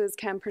 Nurses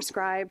can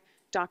prescribe,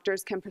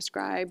 doctors can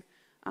prescribe,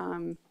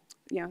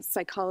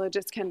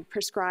 psychologists can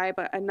prescribe,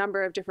 a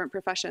number of different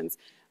professions.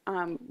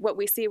 What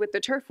we see with the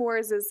turf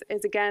wars is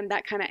again,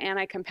 that kind of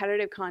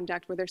anti-competitive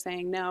conduct where they're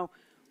saying, no,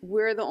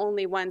 we're the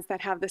only ones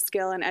that have the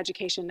skill and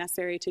education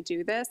necessary to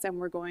do this, and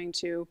we're going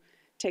to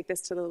take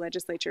this to the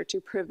legislature to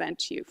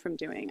prevent you from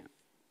doing it.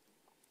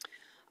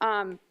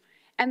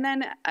 And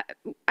then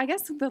I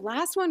guess the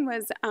last one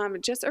was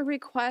just a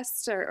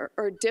request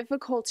or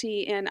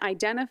difficulty in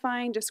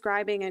identifying,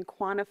 describing, and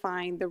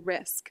quantifying the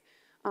risk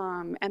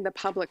and the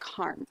public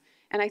harm.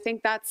 And I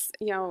think that's,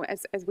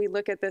 as we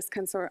look at this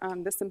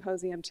this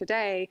symposium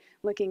today,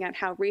 looking at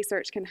how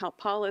research can help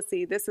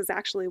policy, this is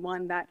actually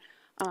one that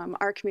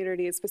our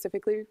community is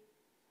specifically,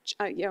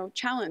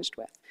 challenged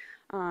with.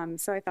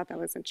 So I thought that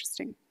was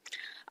interesting.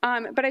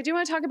 But I do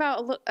want to talk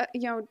about,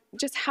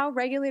 just how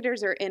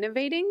regulators are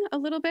innovating a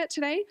little bit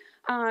today.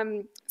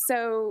 And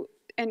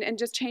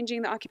just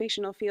changing the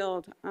occupational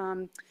field.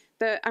 I'm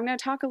going to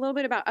talk a little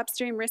bit about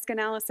upstream risk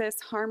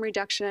analysis, harm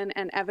reduction,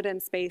 and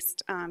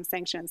evidence-based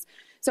sanctions.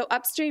 So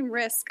upstream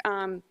risk,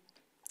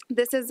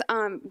 this is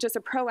just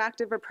a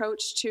proactive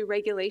approach to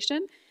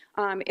regulation.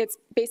 It's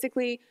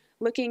basically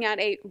looking at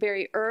a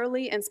very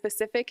early and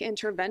specific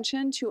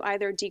intervention to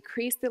either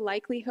decrease the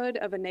likelihood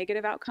of a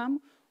negative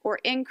outcome or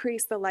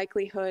increase the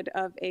likelihood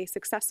of a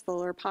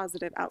successful or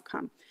positive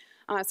outcome.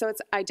 So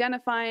it's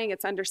identifying,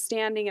 it's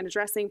understanding and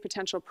addressing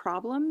potential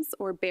problems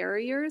or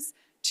barriers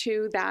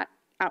to that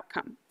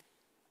outcome.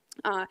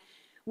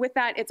 With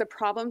that, it's a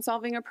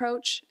problem-solving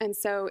approach, and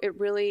so it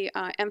really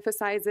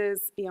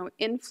emphasizes,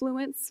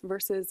 influence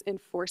versus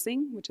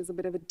enforcing, which is a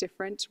bit of a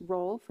different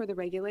role for the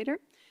regulator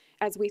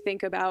as we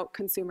think about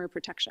consumer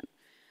protection.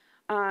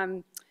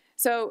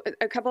 So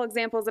a couple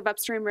examples of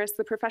upstream risk.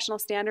 The Professional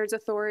Standards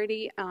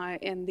Authority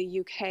in the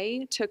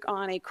UK took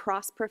on a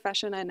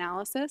cross-profession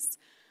analysis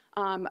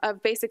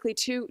of basically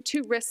two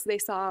risks they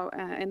saw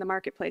in the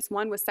marketplace.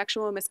 One was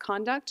sexual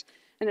misconduct,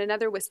 and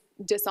another was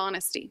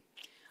dishonesty.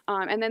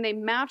 And then they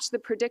mapped the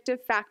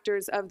predictive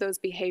factors of those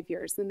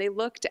behaviors, and they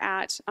looked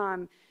at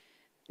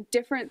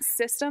different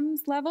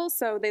systems levels.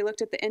 So they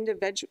looked at the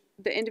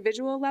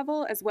individual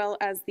level as well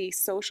as the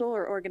social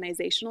or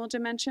organizational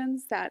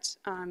dimensions that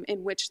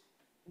in which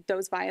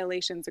those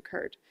violations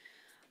occurred.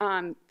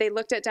 They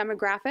looked at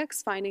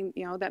demographics, finding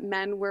that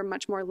men were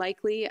much more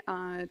likely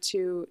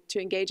to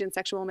engage in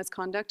sexual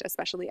misconduct,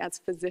 especially as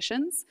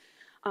physicians.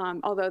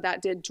 Although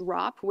that did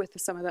drop with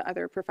some of the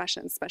other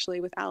professions,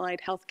 especially with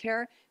allied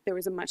healthcare, there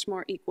was a much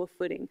more equal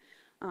footing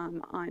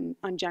on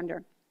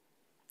gender.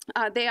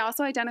 They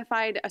also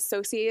identified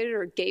associated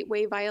or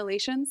gateway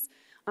violations.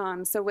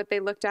 So what they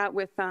looked at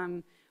with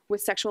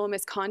sexual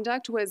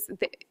misconduct was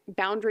the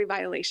boundary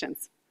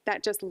violations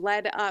that just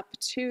led up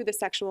to the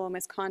sexual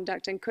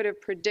misconduct and could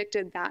have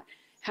predicted that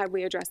had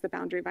we addressed the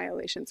boundary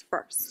violations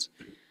first.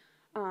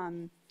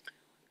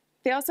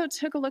 They also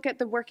took a look at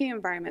the working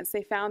environments.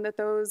 They found that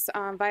those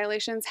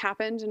violations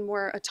happened in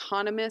more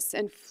autonomous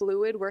and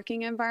fluid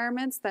working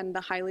environments than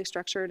the highly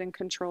structured and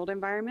controlled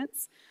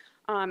environments.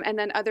 And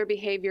then other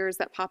behaviors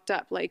that popped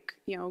up, like,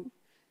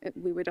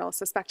 we would all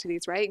suspect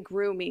these, right?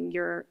 Grooming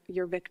your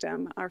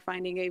victim or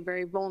finding a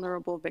very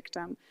vulnerable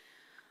victim.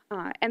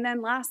 And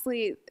then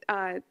lastly,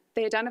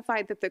 they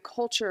identified that the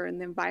culture and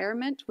the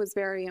environment was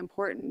very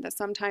important, that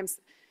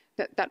sometimes,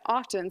 that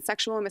often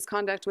sexual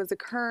misconduct was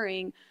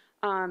occurring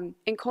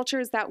in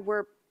cultures that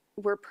were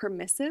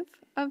permissive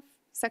of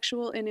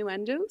sexual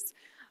innuendos,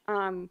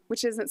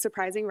 which isn't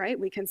surprising, right?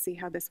 We can see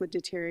how this would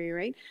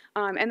deteriorate.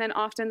 And then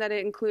often that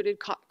it included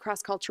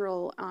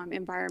cross-cultural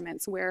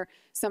environments where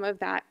some of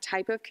that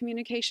type of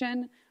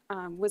communication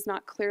was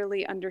not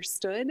clearly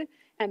understood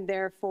and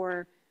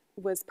therefore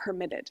was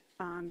permitted.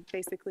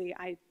 Basically,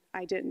 I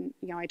didn't,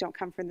 I don't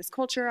come from this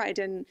culture. I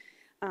didn't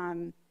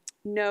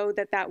know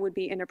that that would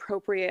be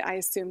inappropriate. I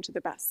assumed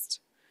the best,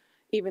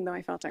 even though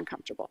I felt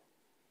uncomfortable.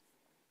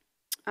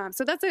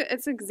 So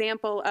it's an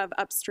example of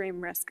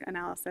upstream risk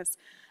analysis.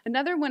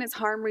 Another one is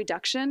harm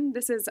reduction.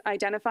 This is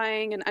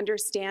identifying and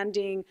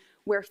understanding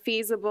where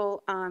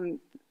feasible the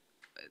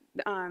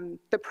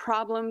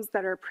problems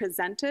that are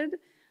presented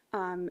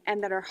and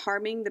that are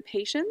harming the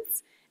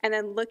patients, and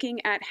then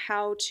looking at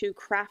how to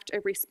craft a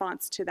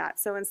response to that.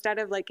 So instead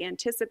of like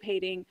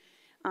anticipating,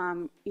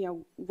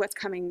 what's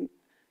coming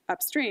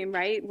upstream,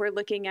 right? We're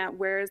looking at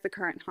where is the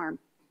current harm.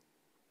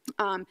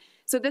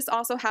 So this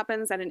also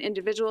happens at an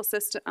individual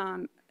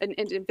system,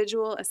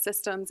 a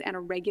systems, and a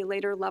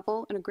regulator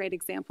level. And a great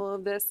example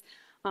of this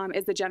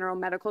is the General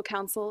Medical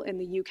Council in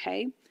the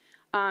UK.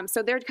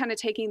 So they're kind of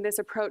taking this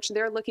approach.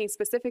 They're looking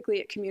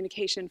specifically at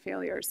communication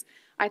failures.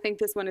 I think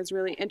this one is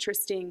really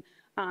interesting,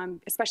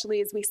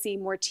 especially as we see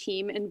more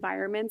team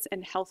environments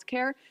in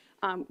healthcare.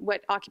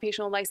 What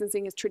occupational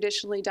licensing has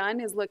traditionally done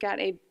is look at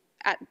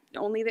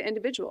only the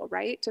individual,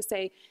 right? To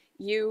say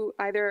you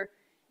either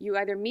you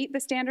either meet the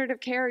standard of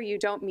care or you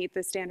don't meet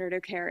the standard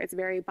of care. It's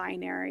very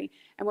binary.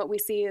 And what we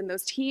see in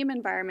those team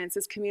environments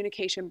is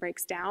communication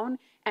breaks down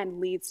and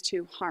leads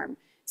to harm.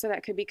 So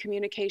that could be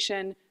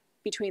communication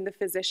between the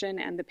physician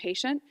and the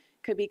patient,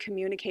 could be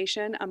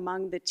communication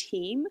among the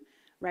team,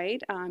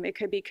 right? It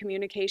could be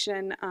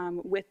communication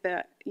with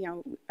the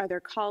other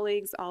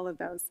colleagues, all of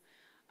those.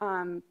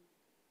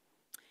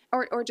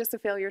 Or just a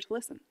failure to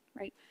listen,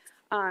 right?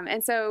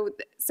 And so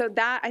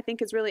that I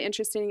think is really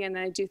interesting, and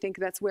I do think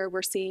that's where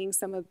we're seeing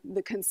some of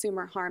the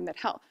consumer harm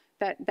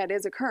that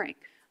is occurring,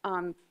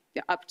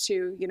 up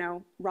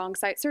to wrong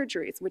site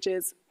surgeries, which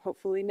is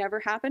hopefully never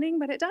happening,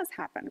 but it does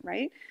happen,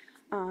 right?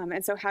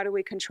 And so how do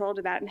we control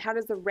to that, and how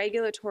does the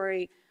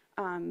regulatory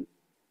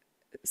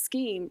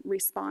scheme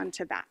respond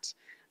to that?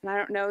 And I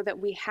don't know that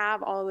we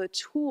have all the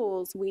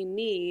tools we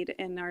need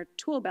in our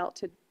tool belt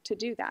to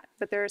do that,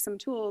 but there are some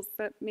tools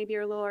that maybe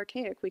are a little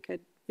archaic we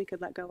could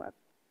let go of.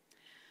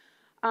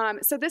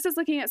 So this is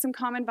looking at some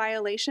common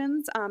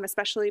violations,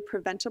 especially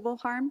preventable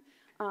harm.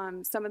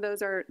 Some of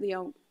those are,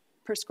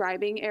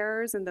 prescribing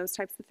errors and those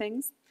types of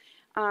things.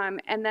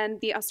 And then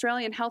the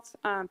Australian Health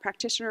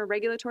Practitioner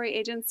Regulatory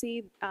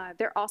Agency,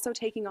 they're also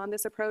taking on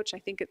this approach. I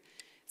think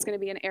it's going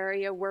to be an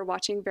area we're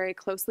watching very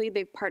closely.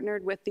 They've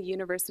partnered with the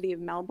University of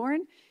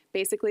Melbourne.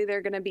 Basically,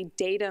 they're going to be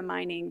data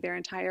mining their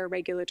entire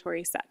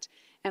regulatory set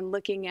and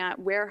looking at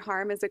where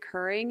harm is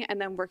occurring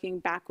and then working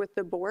back with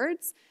the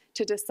boards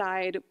to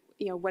decide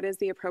what is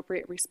the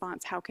appropriate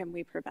response? How can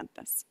we prevent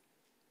this?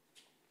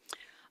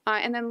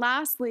 And then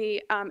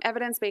lastly,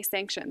 evidence-based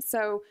sanctions.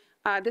 So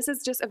this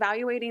is just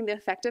evaluating the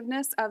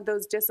effectiveness of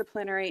those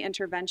disciplinary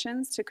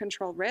interventions to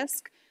control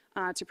risk,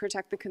 to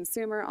protect the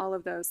consumer, all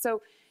of those.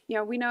 So,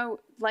 we know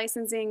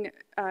licensing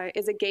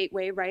is a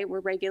gateway, right?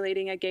 We're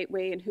regulating a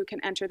gateway and who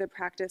can enter the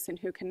practice and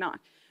who cannot.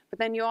 But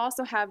then you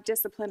also have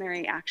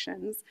disciplinary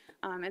actions.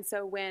 And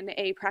so when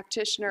a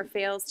practitioner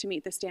fails to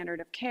meet the standard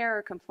of care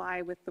or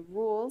comply with the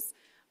rules,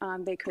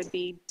 they could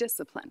be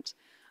disciplined.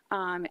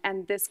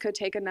 And this could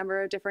take a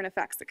number of different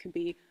effects. It could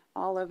be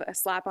all of a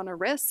slap on a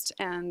wrist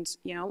and,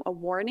 a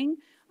warning,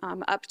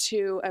 up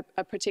to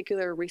a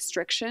particular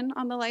restriction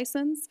on the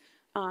license,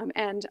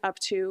 and up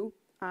to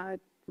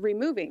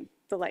removing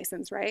the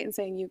license, right? And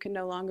saying you can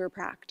no longer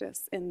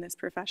practice in this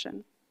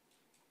profession.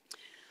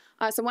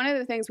 So one of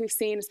the things we've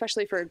seen,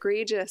 especially for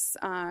egregious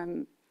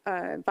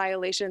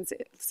violations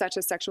such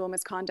as sexual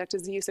misconduct,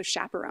 is the use of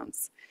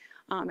chaperones.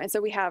 And so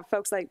we have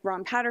folks like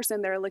Ron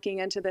Patterson that are looking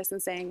into this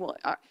and saying, well,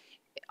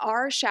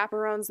 are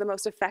chaperones the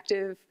most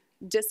effective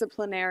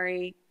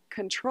disciplinary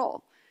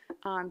control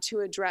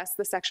to address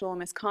the sexual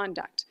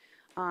misconduct?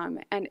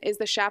 And is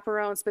the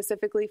chaperone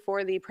specifically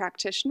for the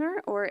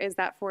practitioner, or is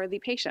that for the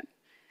patient?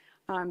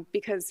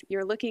 Because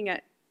you're looking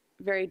at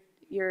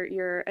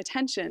your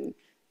attention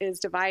is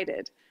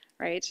divided,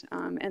 right?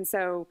 And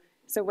so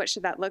what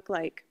should that look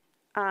like?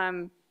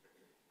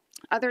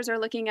 Others are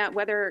looking at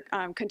whether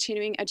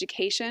continuing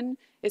education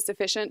is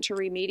sufficient to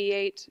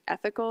remediate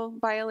ethical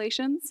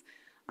violations,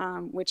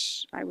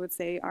 which I would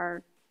say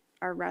are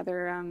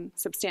rather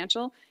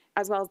substantial,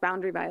 as well as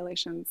boundary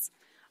violations.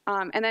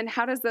 And then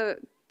how does the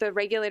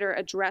regulator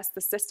address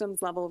the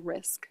systems level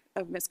risk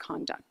of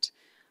misconduct?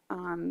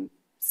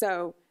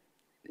 So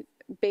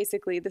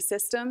basically, the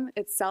system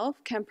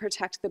itself can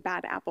protect the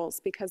bad apples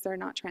because they're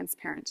not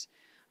transparent.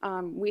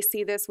 We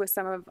see this with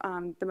some of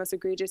the most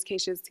egregious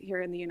cases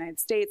here in the United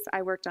States.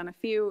 I worked on a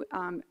few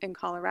in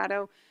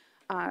Colorado.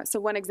 So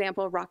one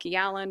example, Rocky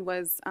Allen,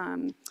 was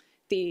a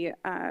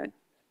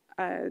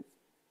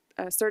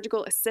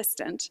surgical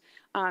assistant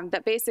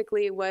that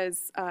basically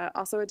was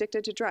also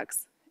addicted to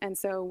drugs, and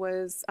so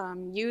was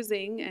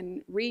using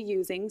and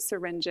reusing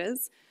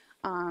syringes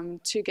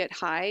to get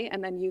high,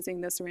 and then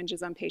using the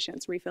syringes on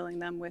patients, refilling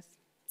them with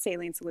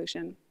saline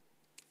solution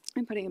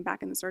and putting them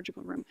back in the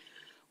surgical room.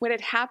 What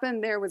had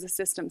happened there was a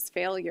systems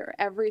failure.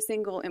 Every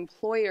single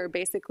employer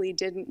basically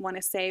didn't want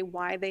to say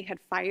why they had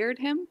fired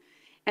him,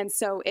 and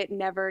so it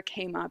never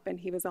came up, and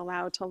he was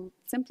allowed to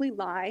simply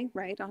lie,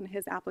 right, on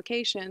his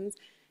applications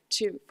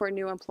for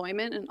new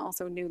employment and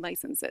also new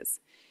licenses.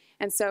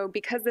 And so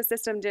because the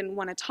system didn't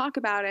want to talk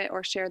about it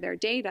or share their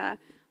data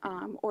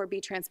or be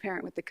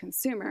transparent with the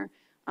consumer,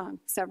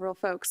 several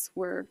folks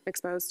were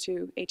exposed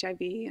to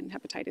HIV and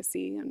hepatitis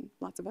C and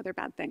lots of other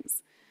bad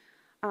things.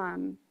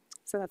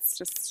 So that's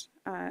just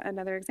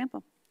another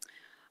example.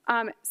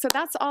 So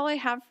that's all I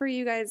have for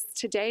you guys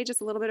today,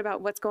 just a little bit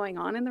about what's going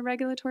on in the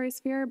regulatory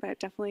sphere, but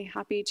definitely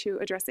happy to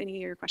address any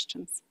of your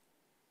questions.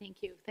 Thank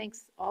you.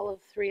 Thanks, all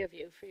of three of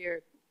you, for your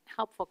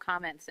helpful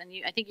comments. And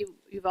I think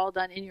you've all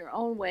done, in your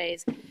own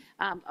ways,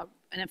 an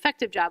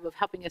effective job of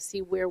helping us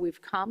see where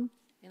we've come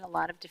in a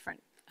lot of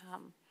different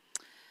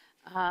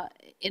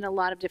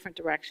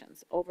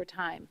directions over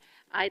time.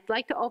 I'd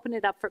like to open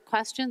it up for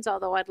questions,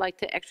 although I'd like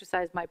to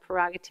exercise my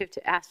prerogative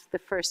to ask the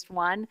first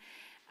one.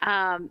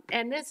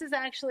 And this is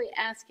actually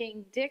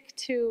asking Dick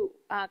to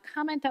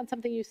comment on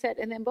something you said,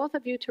 and then both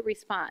of you to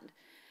respond.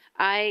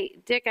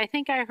 Dick, I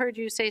think I heard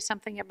you say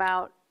something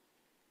about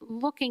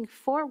looking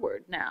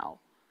forward now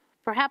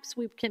perhaps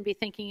we can be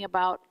thinking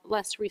about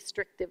less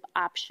restrictive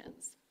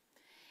options.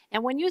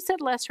 And when you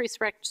said less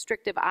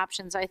restrictive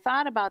options, I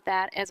thought about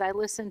that as I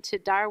listened to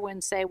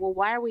Darwyyn say, well,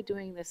 why are we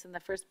doing this in the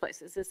first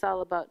place? Is this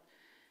all about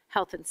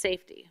health and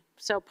safety?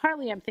 So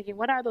partly I'm thinking,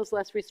 what are those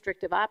less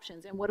restrictive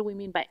options? And what do we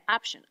mean by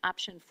option?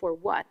 Option for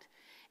what?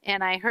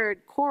 And I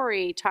heard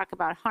Cory talk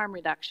about harm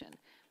reduction,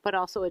 but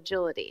also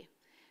agility.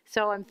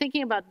 So I'm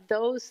thinking about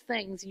those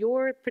things,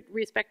 your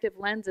respective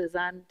lenses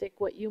on, Dick,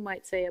 what you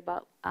might say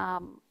about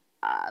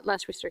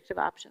less restrictive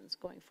options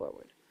going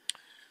forward.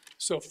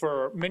 So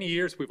for many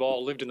years, we've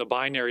all lived in the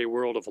binary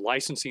world of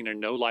licensing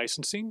and no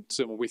licensing.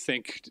 So when we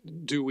think,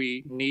 do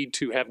we need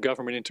to have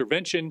government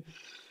intervention?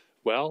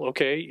 Well,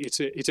 okay, it's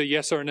a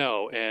yes or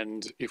no.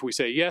 And if we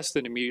say yes,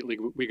 then immediately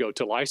we go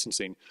to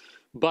licensing.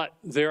 But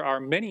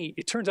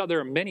it turns out there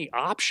are many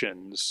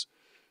options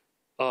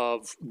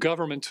of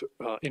government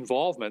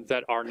involvement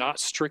that are not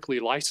strictly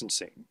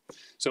licensing.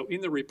 So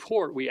in the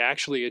report, we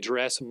actually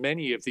address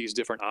many of these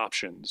different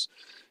options.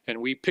 And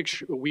we put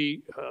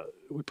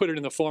it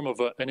in the form of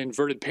an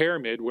inverted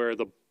pyramid where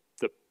the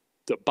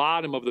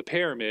bottom of the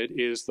pyramid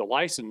is the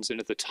license, and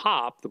at the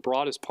top, the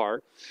broadest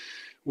part,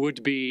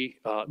 would be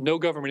no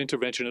government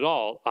intervention at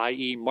all,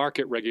 i.e.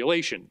 market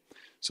regulation.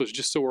 So it's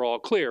just so we're all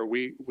clear,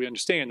 we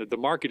understand that the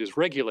market is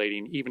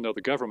regulating even though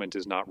the government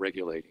is not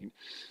regulating.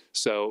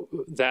 So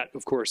that,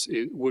 of course,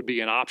 would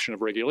be an option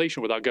of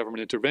regulation without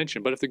government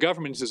intervention. But if the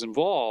government is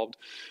involved,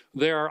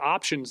 there are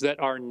options that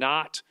are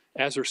not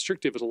as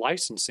restrictive as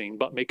licensing,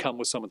 but may come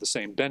with some of the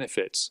same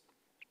benefits.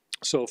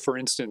 So, for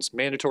instance,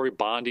 mandatory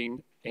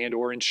bonding and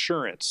or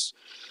insurance,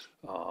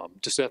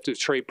 deceptive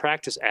trade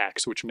practice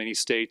acts, which many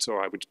states,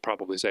 or I would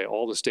probably say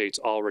all the states,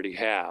 already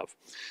have,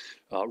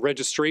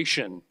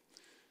 registration,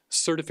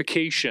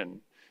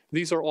 certification.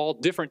 These are all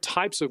different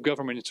types of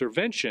government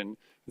intervention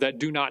that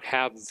do not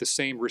have the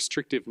same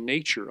restrictive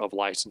nature of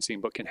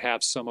licensing, but can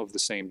have some of the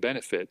same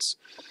benefits.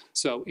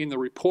 So in the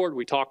report,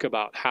 we talk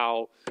about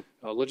how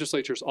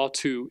legislatures ought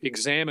to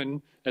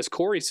examine, as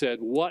Cory said,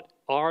 what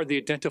are the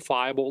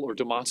identifiable or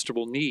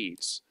demonstrable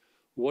needs?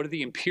 What are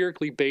the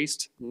empirically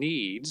based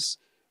needs,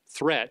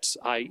 threats,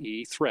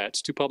 i.e.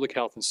 threats to public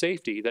health and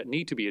safety that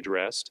need to be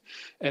addressed?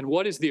 And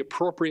what is the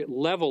appropriate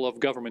level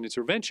of government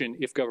intervention,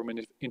 if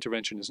government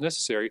intervention is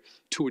necessary,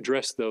 to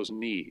address those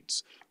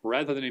needs?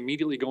 Rather than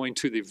immediately going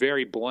to the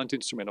very blunt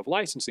instrument of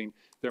licensing,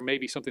 there may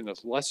be something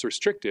that's less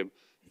restrictive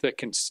that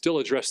can still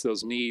address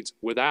those needs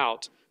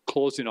without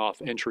closing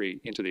off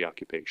entry into the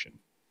occupation.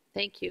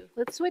 Thank you.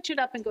 Let's switch it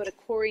up and go to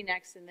Cory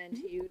next and then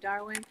to you,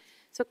 Darwyyn.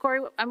 So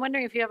Cory, I'm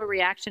wondering if you have a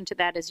reaction to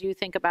that as you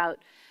think about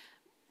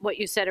what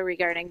you said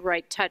regarding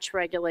right touch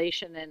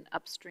regulation and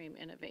upstream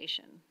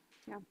innovation.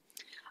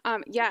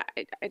 Yeah,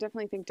 I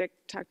definitely think Dick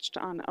touched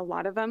on a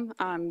lot of them.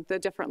 The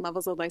different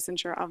levels of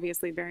licensure are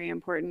obviously very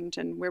important,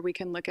 and where we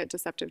can look at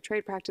deceptive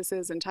trade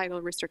practices and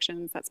title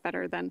restrictions, that's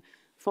better than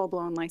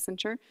full-blown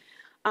licensure.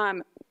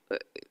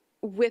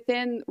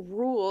 Within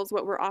rules,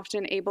 what we're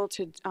often able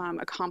to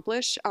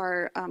accomplish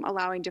are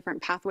allowing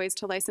different pathways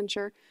to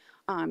licensure.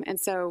 And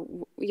so,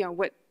 you know,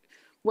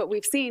 what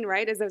we've seen,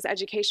 right, is those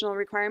educational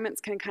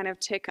requirements can kind of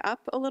tick up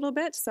a little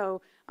bit.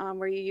 So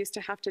where you used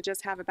to have to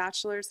just have a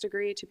bachelor's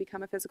degree to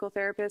become a physical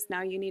therapist,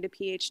 now you need a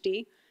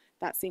PhD.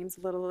 That seems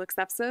a little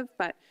excessive,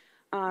 but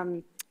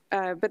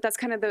that's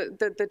kind of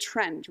the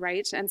trend,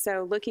 right? And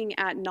so looking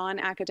at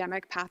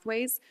non-academic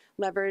pathways,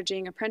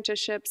 leveraging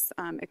apprenticeships,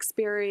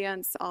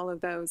 experience, all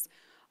of those.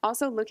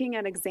 Also looking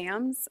at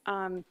exams.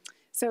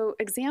 So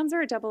exams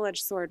are a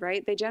double-edged sword,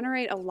 right? They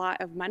generate a lot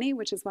of money,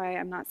 which is why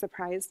I'm not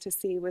surprised to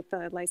see with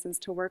the license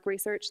to work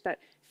research that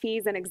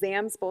fees and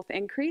exams both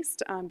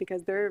increased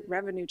because they're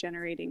revenue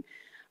generating.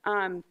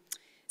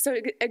 So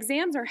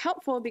exams are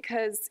helpful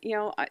because, you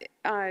know,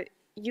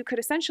 you could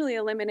essentially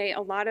eliminate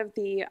a lot of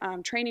the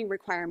training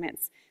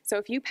requirements. So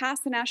if you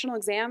pass the national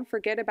exam,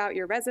 forget about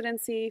your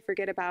residency,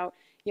 forget about,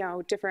 you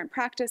know, different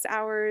practice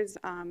hours,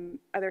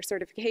 other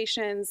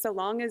certifications. So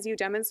long as you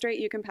demonstrate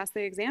you can pass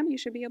the exam, you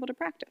should be able to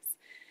practice.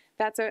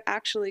 That's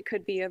actually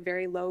could be a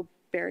very low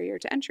barrier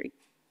to entry.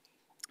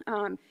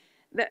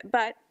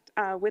 But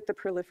with the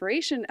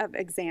proliferation of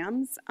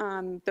exams,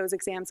 those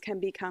exams can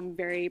become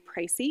very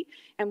pricey,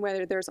 and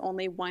whether there's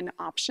only one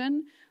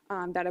option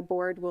that a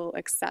board will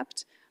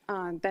accept,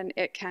 then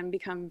it can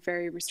become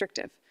very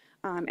restrictive.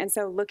 And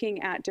so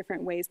looking at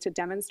different ways to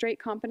demonstrate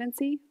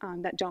competency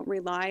that don't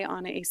rely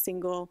on a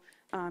single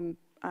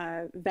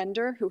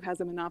vendor who has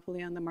a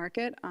monopoly on the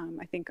market,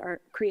 I think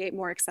create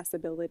more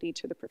accessibility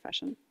to the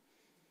profession.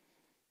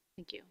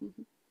 Thank you.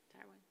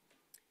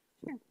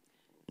 Darwyyn. Sure.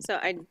 So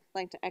I'd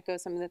like to echo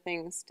some of the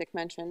things Dick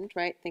mentioned,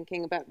 right?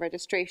 Thinking about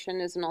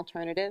registration as an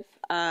alternative.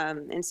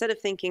 Instead of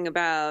thinking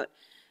about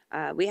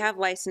we have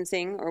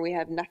licensing or we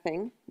have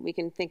nothing, we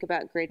can think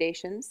about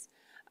gradations.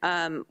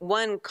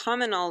 One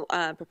common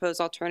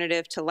proposed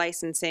alternative to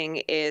licensing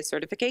is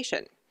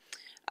certification.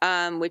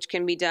 which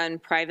can be done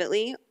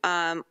privately,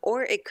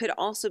 or it could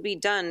also be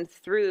done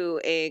through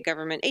a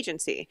government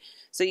agency.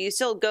 So you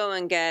still go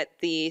and get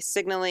the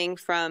signaling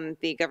from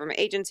the government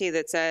agency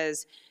that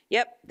says,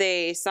 yep,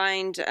 they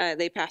signed,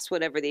 they passed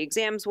whatever the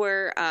exams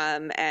were,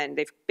 and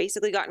they've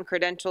basically gotten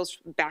credentials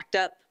backed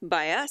up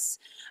by us,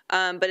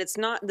 but it's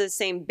not the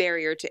same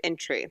barrier to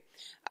entry.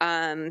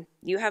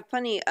 You have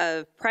plenty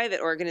of private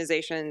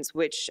organizations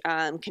which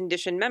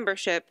condition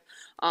membership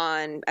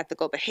on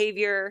ethical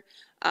behavior,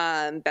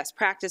 best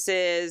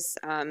practices,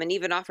 and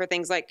even offer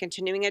things like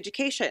continuing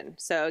education.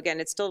 So again,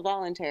 it's still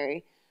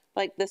voluntary,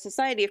 like the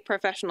Society of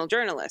Professional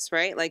Journalists,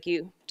 right? Like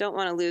you don't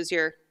want to lose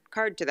your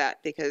card to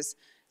that because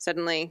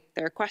suddenly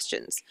there are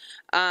questions.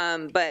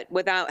 But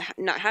without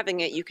not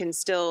having it, you can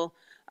still,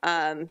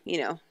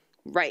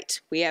 write.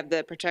 We have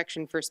the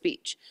protection for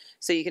speech,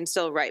 so you can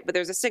still write, but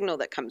there's a signal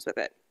that comes with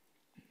it.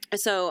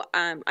 So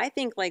I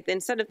think like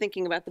instead of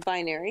thinking about the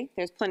binary,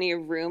 there's plenty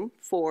of room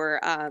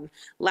for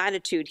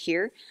latitude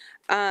here.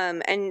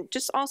 And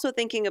just also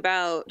thinking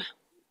about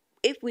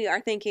if we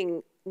are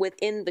thinking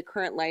within the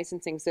current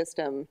licensing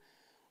system,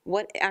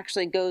 what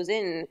actually goes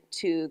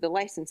into the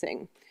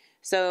licensing.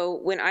 So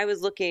when I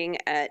was looking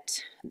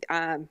at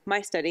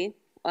my study,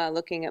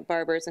 looking at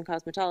barbers and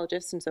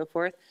cosmetologists and so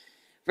forth,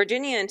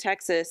 Virginia and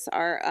Texas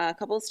are a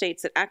couple of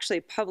states that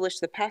actually publish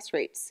the pass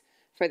rates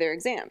for their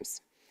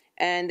exams.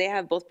 And they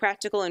have both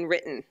practical and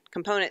written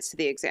components to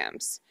the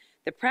exams.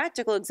 The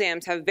practical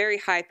exams have very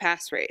high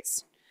pass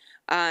rates,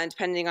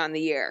 depending on the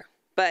year.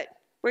 But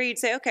where you'd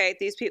say, okay,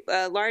 these people,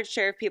 a large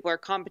share of people are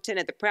competent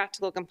at the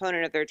practical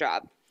component of their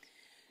job.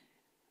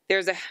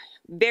 There's a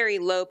very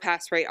low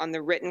pass rate on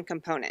the written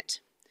component.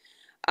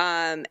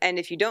 And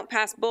if you don't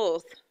pass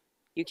both,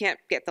 you can't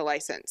get the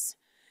license.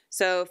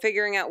 So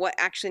figuring out what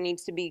actually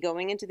needs to be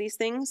going into these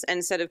things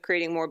instead of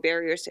creating more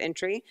barriers to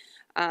entry.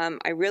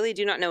 I really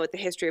do not know what the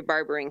history of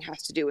barbering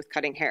has to do with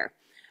cutting hair.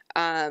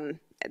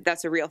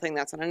 That's a real thing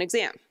that's on an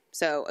exam.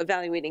 So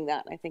evaluating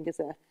that, I think,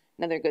 is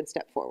another good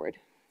step forward.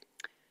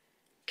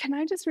 Can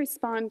I just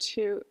respond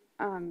to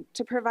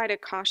provide a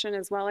caution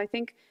as well? I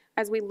think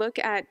as we look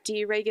at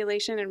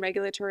deregulation and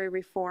regulatory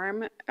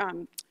reform,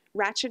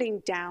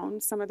 ratcheting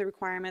down some of the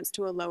requirements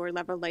to a lower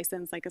level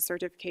license, like a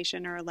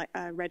certification or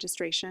a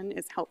registration,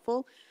 is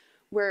helpful.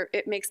 Where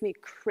it makes me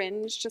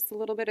cringe just a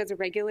little bit as a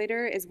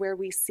regulator is where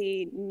we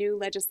see new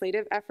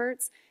legislative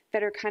efforts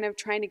that are kind of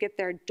trying to get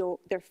their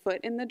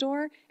foot in the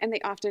door, and they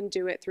often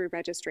do it through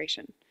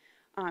registration.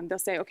 They'll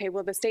say, okay,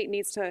 well, the state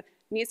needs to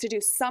do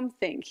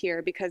something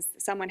here because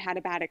someone had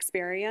a bad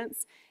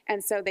experience.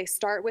 And so they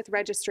start with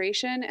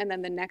registration, and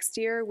then the next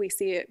year we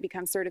see it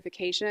become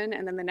certification,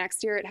 and then the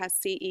next year it has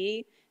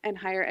CE and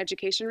higher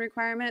education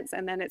requirements,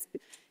 and then it's,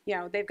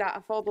 they've got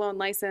a full-blown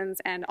license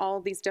and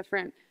all these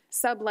different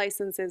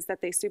sub-licenses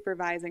that they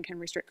supervise and can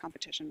restrict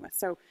competition with.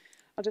 So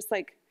I'll just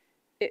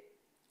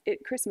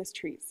it Christmas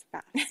trees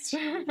fast.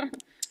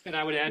 And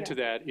I would add to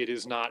that, it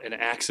is not an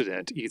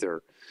accident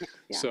either.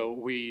 Yeah. So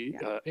we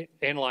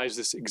analyzed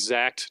this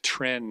exact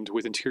trend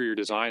with interior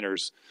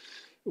designers,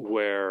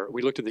 where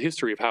we looked at the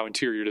history of how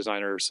interior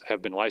designers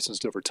have been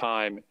licensed over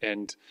time,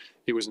 and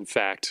it was in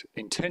fact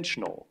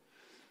intentional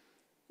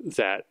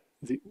that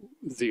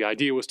the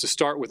idea was to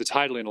start with the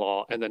titling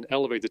law and then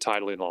elevate the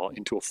titling law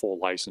into a full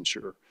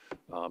licensure.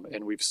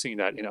 And we've seen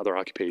that in other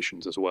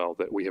occupations as well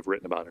that we have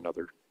written about in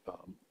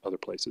other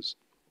places.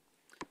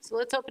 So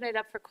let's open it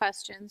up for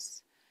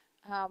questions.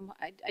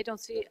 I don't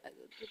see,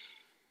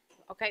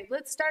 okay,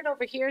 let's start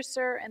over here,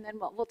 sir, and then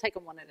we'll take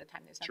them one at a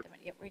time. There's not that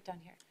many. Yep, right down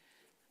here.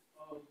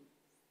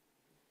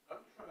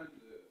 I'm trying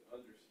to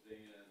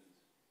understand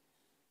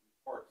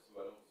parts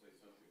so I don't say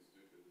something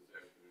stupid this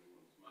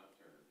afternoon when it's my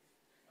turn.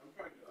 I'm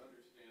trying to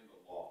understand the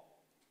law.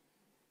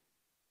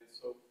 And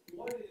so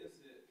what is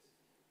it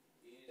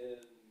in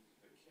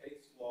the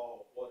case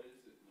law, what is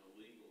it in the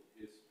legal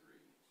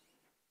history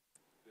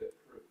that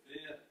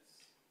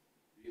prevents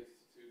the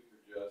Institute for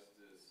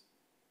Justice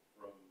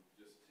from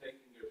just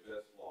taking their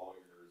best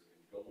lawyers and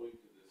going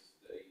to this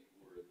state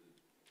where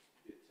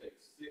it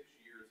takes 6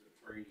 years of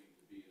training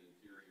to be an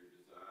interior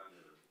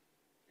designer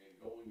and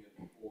going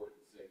into court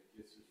and saying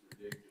this is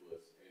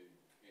ridiculous and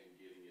getting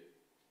it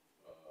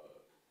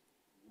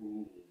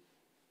ruled,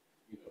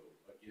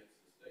 against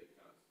the state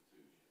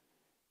constitution?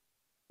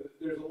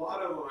 There's a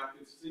lot of them I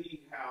could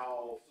see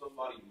how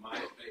somebody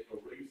might make a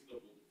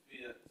reasonable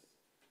defense,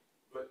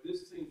 but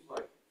this seems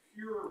like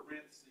pure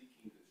rent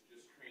seeking that's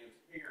just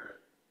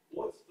transparent.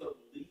 What's the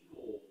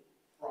legal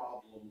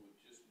problem with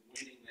just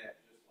winning that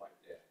just like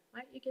that?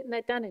 Why aren't you getting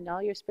that done in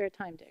all your spare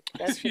time, Dick?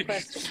 That's the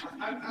question.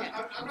 I'm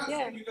not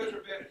saying you guys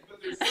are bad,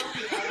 but there's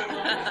something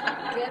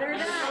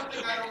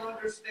I don't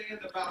understand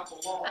about the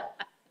law.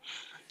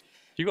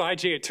 You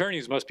IJ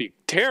attorneys must be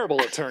terrible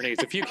attorneys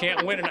if you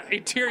can't win an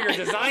interior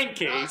design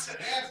case.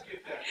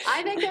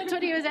 I think that's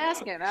what he was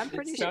asking. I'm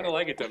pretty sure. Sounded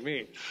like it to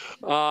me.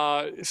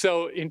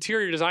 So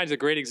interior design is a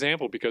great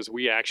example because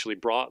we actually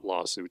brought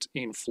lawsuits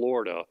in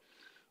Florida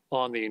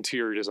on the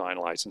interior design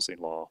licensing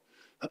law.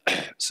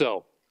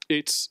 So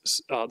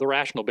it's the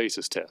rational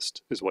basis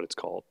test is what it's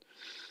called.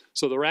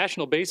 So the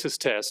rational basis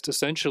test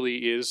essentially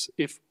is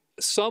if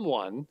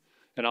someone,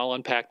 and I'll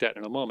unpack that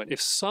in a moment,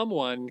 if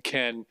someone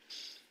can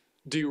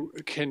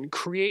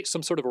create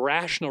some sort of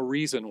rational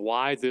reason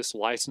why this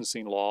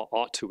licensing law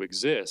ought to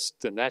exist,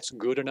 then that's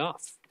good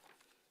enough,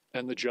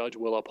 and the judge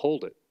will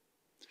uphold it.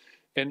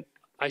 And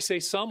I say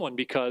someone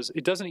because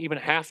it doesn't even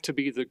have to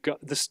be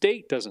the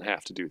state doesn't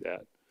have to do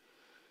that.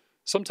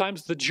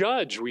 Sometimes the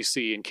judge we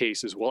see in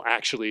cases will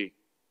actually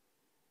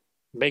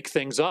make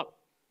things up.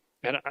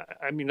 And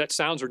I mean, that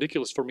sounds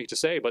ridiculous for me to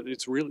say, but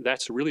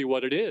that's really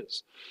what it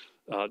is.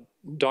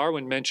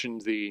 Darwyyn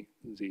mentioned the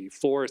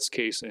Forest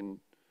case in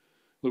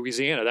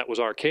Louisiana. That was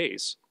our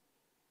case.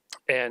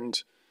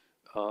 And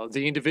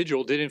the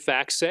individual did in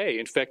fact say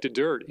infected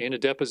dirt in a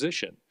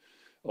deposition.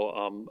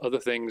 Other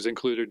things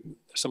included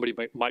somebody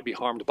might be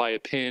harmed by a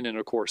pin and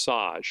a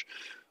corsage.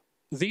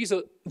 These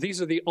are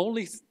the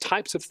only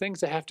types of things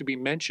that have to be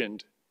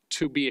mentioned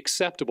to be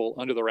acceptable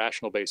under the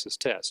rational basis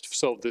test.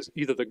 So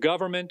either the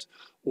government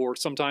or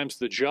sometimes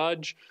the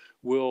judge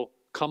will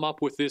come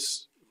up with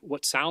this,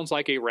 what sounds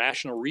like a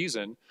rational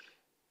reason,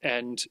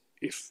 and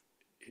if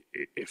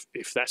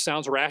that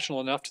sounds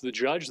rational enough to the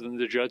judge, then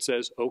the judge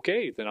says,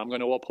 okay, then I'm going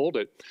to uphold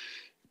it,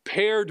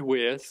 paired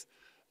with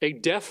a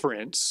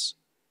deference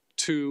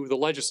to the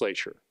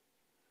legislature.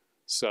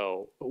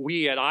 So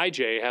we at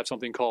IJ have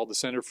something called the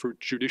Center for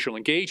Judicial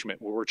Engagement,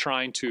 where we're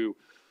trying to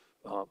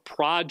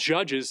prod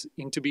judges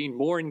into being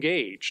more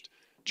engaged.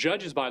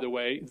 Judges, by the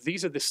way,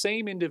 these are the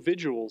same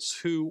individuals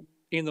who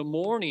in the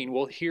morning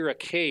will hear a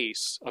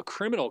case, a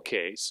criminal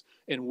case,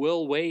 and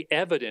will weigh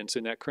evidence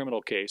in that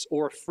criminal case,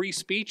 or a free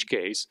speech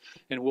case,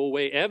 and will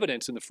weigh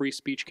evidence in the free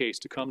speech case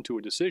to come to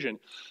a decision.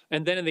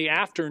 And then in the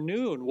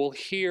afternoon, we'll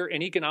hear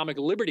an economic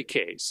liberty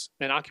case,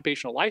 an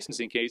occupational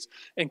licensing case,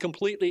 and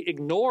completely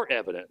ignore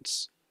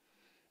evidence.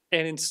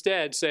 And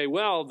instead say,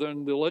 well,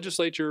 then the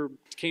legislature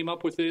came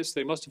up with this.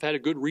 They must have had a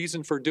good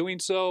reason for doing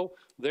so.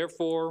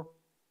 Therefore,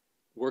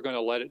 we're going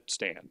to let it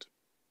stand.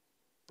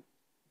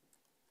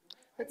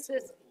 What's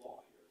this?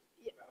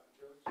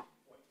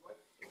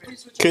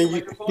 Can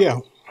you, yeah.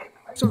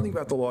 Something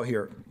about the law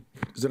here.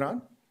 Is it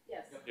on?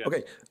 Yes. Yeah.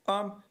 Okay.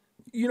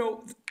 You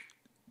know,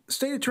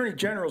 state attorney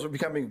generals are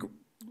becoming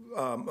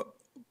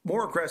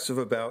more aggressive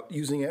about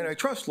using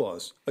antitrust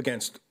laws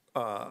against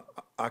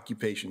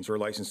occupations or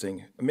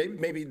licensing.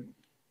 Maybe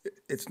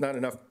it's not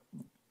enough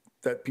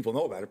that people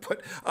know about it,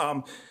 but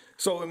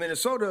so in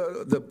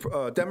Minnesota,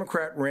 the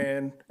Democrat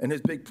ran, and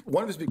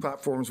one of his big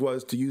platforms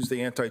was to use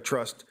the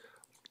antitrust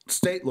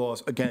state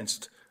laws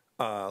against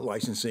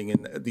licensing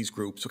in these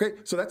groups. Okay,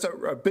 so that's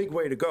a big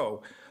way to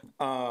go,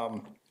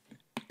 so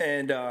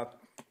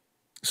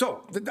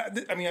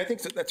I mean, I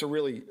think that's a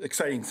really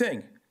exciting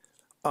thing.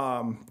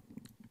 Now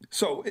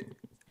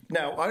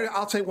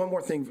I'll say one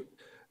more thing.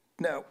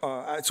 Now,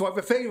 so I have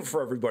a favor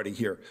for everybody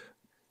here.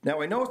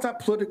 Now, I know it's not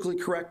politically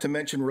correct to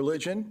mention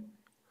religion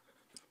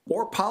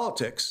or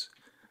politics,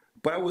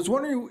 but I was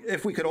wondering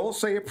if we could all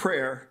say a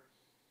prayer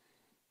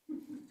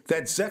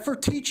that Zephyr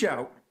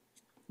Teachout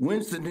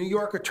wins the New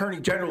York Attorney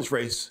General's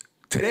race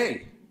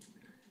today.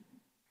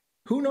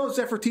 Who knows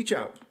Zephyr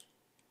Teachout?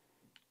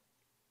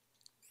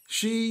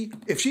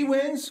 If she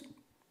wins,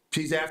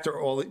 she's after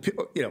all the,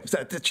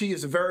 that she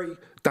is a very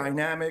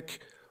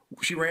dynamic.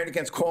 She ran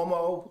against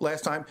Cuomo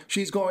last time.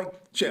 She'll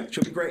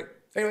be great.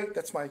 Anyway,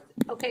 that's my.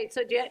 Okay,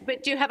 so do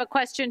you have a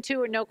question too,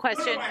 or no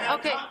question? No,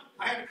 Okay.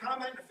 I have a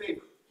comment and a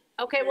favor.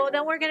 Okay, well,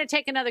 then we're going to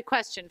take another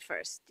question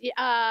first.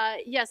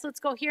 Yes,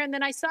 let's go here, and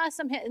then I saw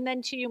some, and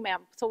then to you,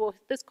 ma'am. So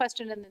this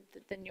question and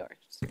then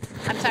yours.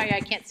 I'm sorry, I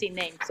can't see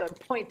names, so I'm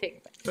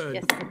pointing.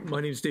 Yes.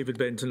 My name is David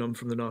Benton. I'm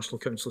from the National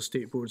Council of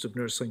State Boards of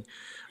Nursing.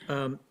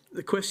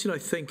 The question, I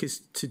think,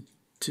 is to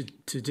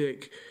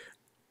Dick.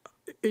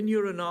 In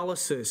your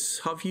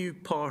analysis, have you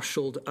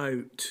parceled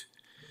out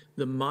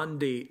the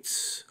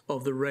mandates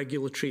of the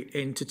regulatory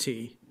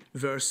entity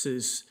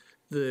versus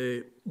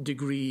the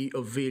degree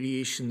of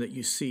variation that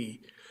you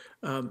see?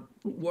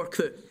 Work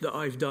that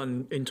I've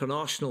done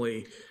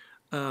internationally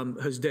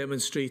has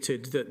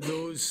demonstrated that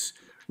those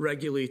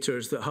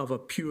regulators that have a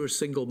pure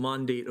single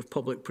mandate of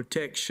public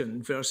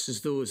protection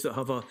versus those that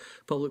have a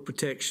public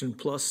protection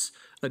plus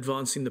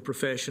advancing the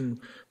profession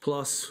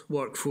plus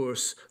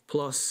workforce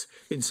plus,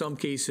 in some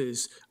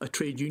cases, a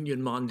trade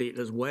union mandate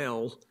as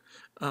well,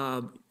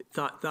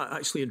 that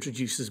actually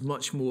introduces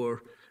much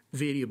more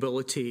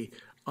variability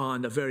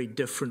and a very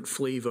different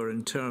flavour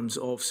in terms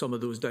of some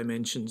of those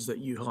dimensions that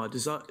you had.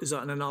 Is that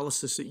an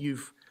analysis that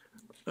you've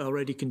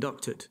already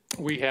conducted?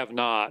 We have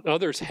not.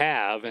 Others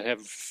have, and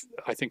have,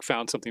 I think,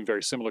 found something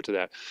very similar to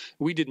that.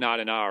 We did not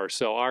in ours.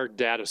 So our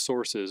data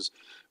sources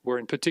were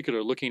in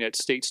particular looking at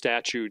state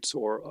statutes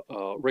or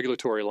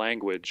regulatory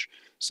language.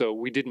 So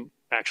we didn't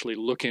actually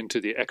look into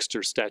the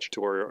extra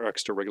statutory or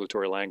extra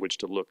regulatory language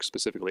to look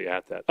specifically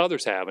at that.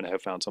 Others have and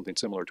have found something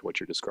similar to what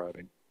you're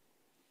describing.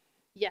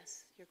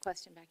 Yes, your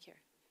question back here.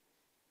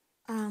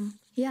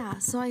 Yeah,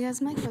 so I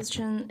guess my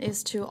question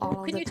is to all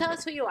of the... Can you tell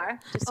us who you are?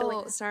 Just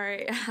so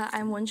sorry.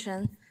 I'm Wen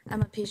Chen.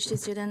 I'm a PhD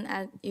student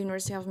at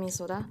University of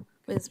Minnesota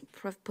with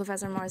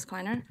Professor Morris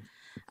Kleiner.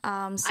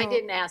 I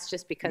didn't ask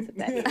just because of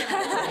that.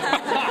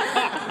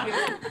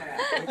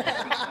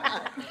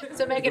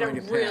 So make it a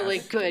really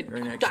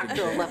good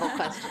doctoral level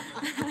question.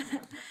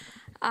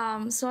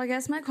 So I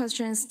guess my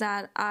question is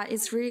that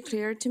it's really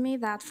clear to me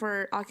that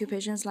for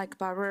occupations like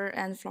barber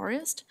and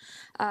florist,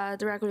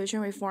 the regulation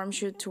reform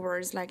should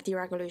towards like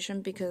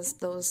deregulation because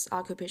those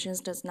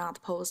occupations does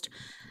not pose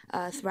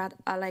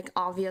like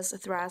obvious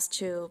threats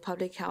to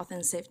public health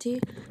and safety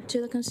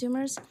to the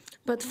consumers.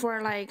 But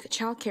for like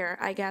childcare,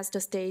 I guess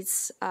the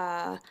state's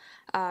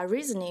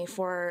reasoning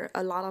for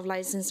a lot of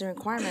licensing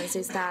requirements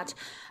is that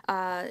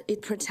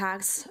it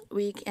protects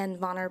weak and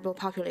vulnerable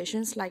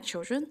populations like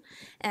children.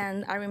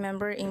 And I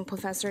remember in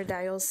Professor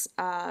Deyo's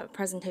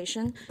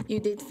presentation, you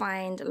did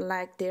find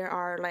like there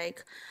are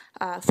like,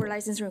 for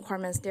licensing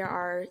requirements, there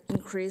are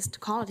increased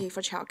quality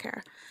for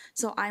childcare.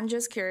 So I'm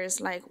just curious,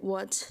 like,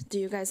 what do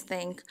you guys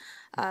think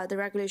the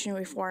regulation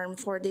reform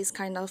for this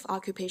kind of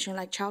occupation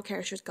like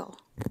childcare should go?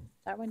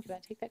 Darwyyn, do you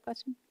want to take that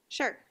question?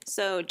 Sure.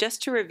 So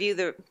just to review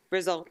the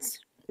results,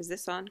 is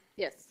this on?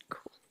 Yes.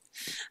 Cool.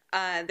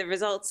 The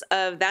results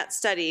of that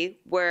study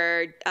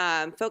were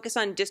focused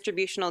on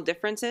distributional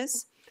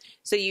differences.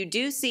 So you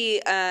do see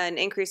an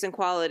increase in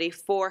quality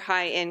for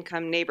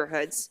high-income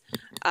neighborhoods,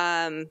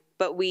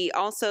 but they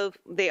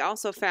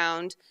also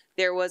found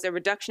there was a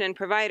reduction in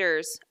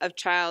providers of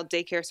child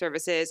daycare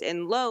services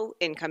in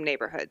low-income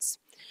neighborhoods.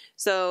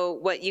 So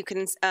what you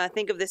can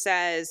think of this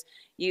as,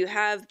 you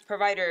have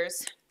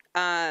providers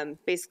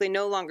basically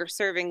no longer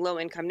serving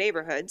low-income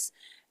neighborhoods,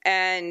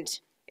 and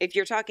if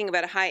you're talking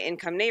about a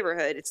high-income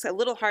neighborhood, it's a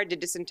little hard to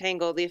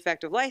disentangle the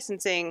effect of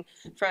licensing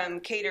from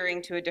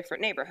catering to a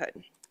different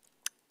neighborhood.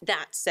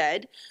 That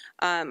said,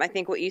 I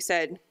think what you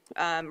said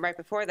right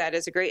before that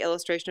is a great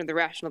illustration of the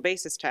rational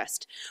basis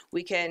test.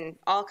 We can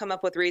all come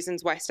up with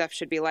reasons why stuff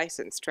should be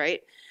licensed,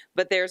 right?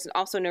 But there's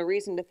also no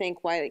reason to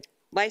think why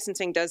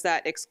licensing does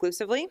that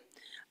exclusively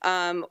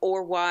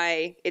or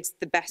why it's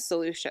the best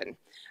solution.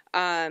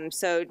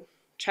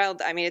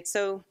 It's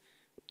so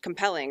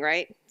compelling,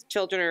 right?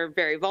 Children are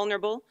very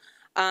vulnerable.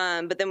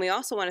 But then we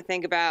also want to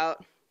think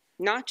about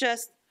not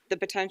just the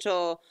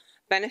potential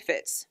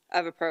benefits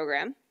of a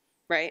program,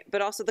 right,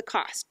 but also the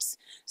costs.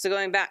 So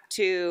going back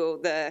to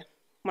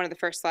one of the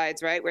first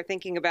slides, right, we're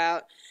thinking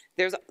about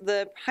there's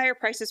the higher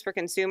prices for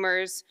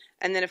consumers,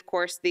 and then, of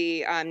course,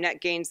 the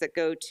net gains that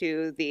go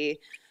to the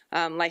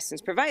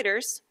licensed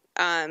providers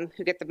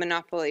who get the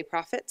monopoly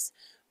profits.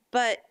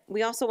 But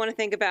we also want to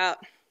think about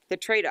the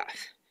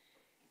trade-off.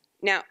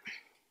 Now,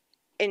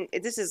 and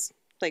this is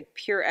like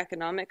pure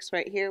economics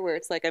right here, where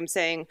it's like I'm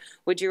saying,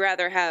 would you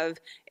rather have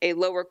a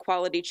lower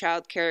quality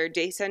childcare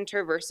day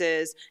center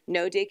versus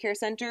no daycare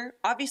center?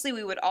 Obviously,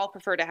 we would all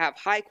prefer to have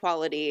high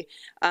quality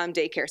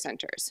daycare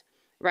centers,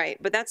 right?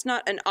 But that's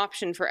not an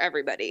option for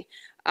everybody.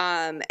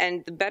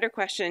 And the better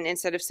question,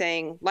 instead of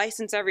saying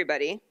license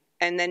everybody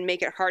and then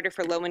make it harder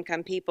for low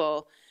income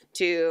people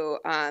to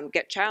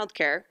get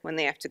childcare when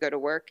they have to go to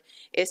work,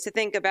 is to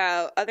think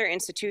about other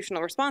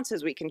institutional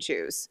responses we can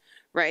choose,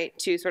 right,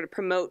 to sort of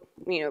promote,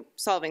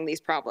 solving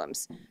these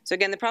problems. So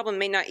again, the problem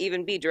may not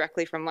even be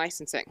directly from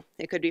licensing.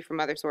 It could be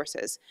from other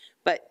sources.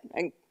 But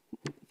if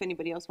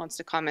anybody else wants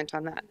to comment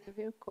on that.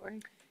 Cory.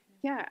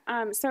 Yeah,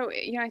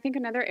 I think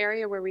another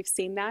area where we've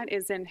seen that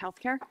is in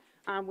healthcare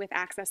with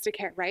access to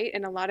care, right?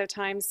 And a lot of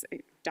times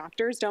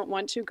doctors don't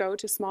want to go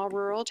to small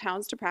rural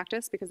towns to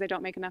practice because they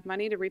don't make enough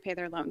money to repay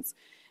their loans.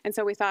 And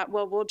so we thought,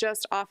 well, we'll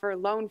just offer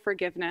loan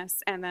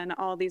forgiveness and then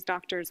all these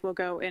doctors will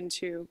go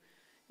into,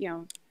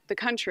 the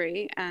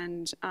country,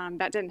 and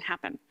that didn't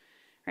happen,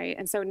 right?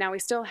 And so now we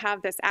still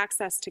have this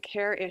access to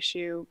care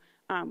issue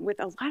with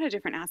a lot of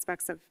different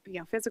aspects of,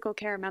 physical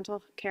care,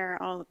 mental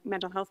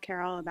health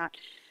care, all of that.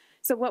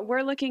 So what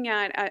we're looking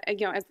at,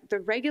 as the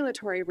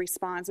regulatory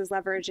response is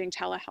leveraging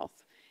telehealth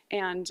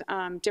and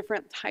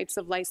different types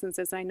of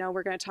licenses. And I know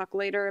we're going to talk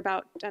later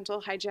about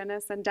dental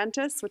hygienists and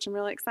dentists, which I'm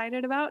really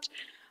excited about.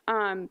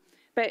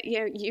 But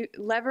you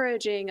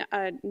leveraging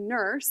a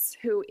nurse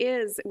who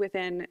is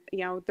within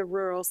the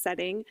rural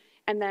setting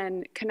and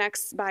then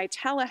connects by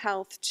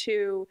telehealth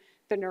to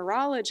the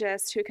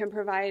neurologist who can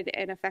provide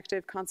an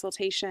effective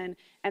consultation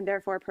and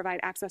therefore provide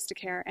access to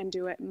care and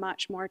do it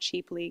much more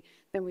cheaply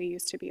than we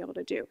used to be able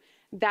to do.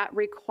 That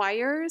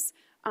requires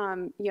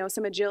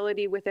some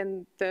agility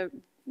within the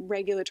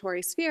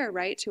regulatory sphere,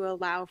 right, to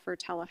allow for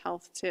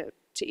telehealth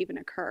to even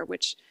occur,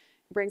 which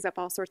brings up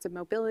all sorts of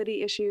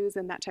mobility issues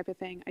and that type of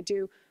thing. I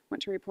do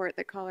want to report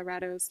that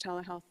Colorado's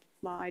telehealth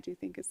law, I do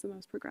think, is the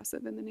most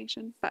progressive in the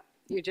nation, but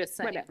you're just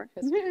saying. Whatever.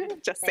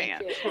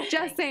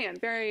 Just saying.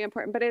 Very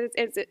important. But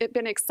it's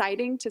been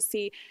exciting to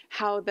see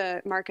how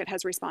the market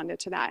has responded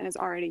to that and is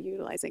already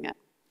utilizing it.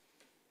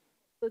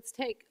 Let's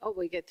take,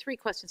 we get 3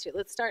 questions here.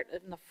 Let's start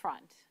in the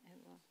front. I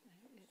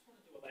just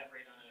wanted to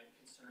elaborate on a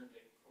concern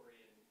that Cory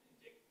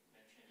and Dick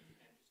mentioned and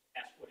just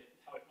ask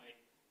how it might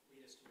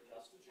lead us to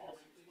adjust the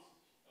policy, please.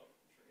 Oh,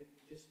 sure.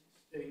 Just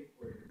stay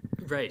where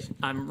Right.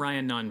 I'm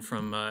Ryan Nunn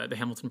from the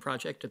Hamilton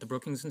Project at the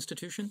Brookings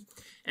Institution.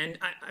 And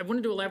I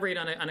wanted to elaborate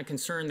on a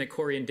concern that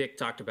Cory and Dick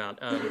talked about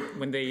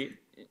when they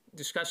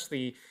discussed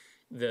the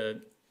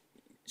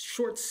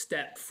short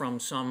step from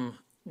some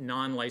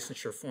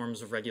non-licensure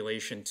forms of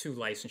regulation to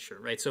licensure,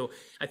 right? So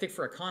I think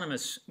for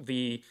economists,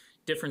 the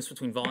difference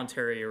between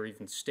voluntary or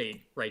even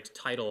state right to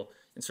title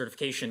and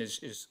certification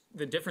is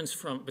the difference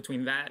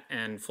between that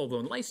and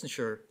full-blown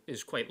licensure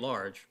is quite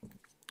large.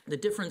 The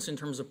difference in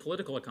terms of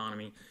political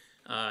economy,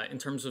 in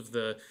terms of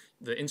the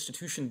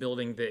institution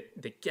building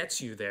that gets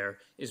you there,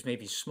 is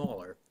maybe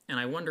smaller. And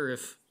I wonder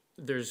if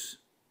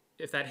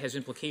that has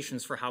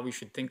implications for how we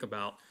should think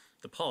about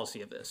the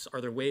policy of this. Are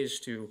there ways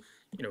to,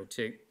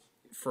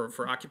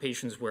 for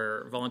occupations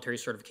where voluntary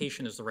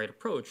certification is the right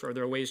approach, are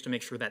there ways to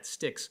make sure that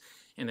sticks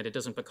and that it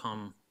doesn't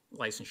become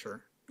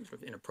licensure sort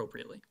of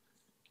inappropriately?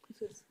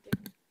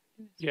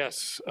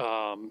 Yes.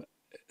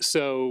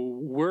 So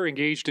we're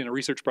engaged in a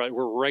research project.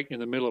 We're right in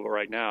the middle of it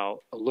right now,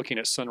 looking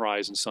at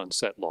sunrise and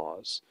sunset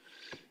laws.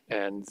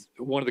 And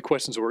one of the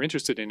questions we're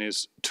interested in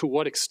is, to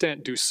what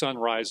extent do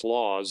sunrise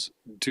laws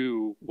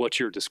do what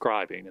you're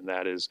describing? And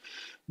that is,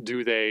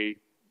 do they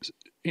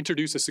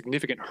introduce a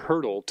significant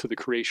hurdle to the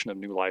creation of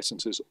new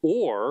licenses,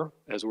 or,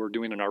 as we're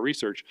doing in our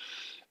research,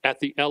 at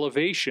the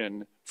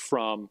elevation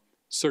from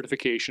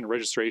certification,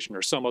 registration,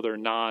 or some other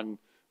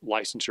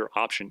non-licensure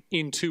option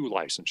into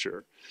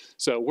licensure?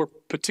 So we're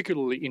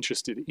particularly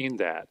interested in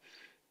that.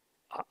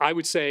 I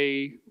would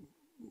say,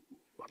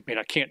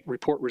 I can't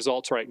report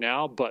results right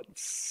now, but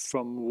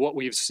from what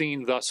we've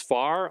seen thus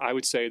far, I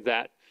would say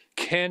that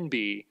can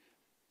be,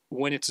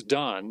 when it's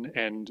done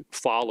and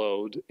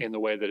followed in the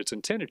way that it's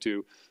intended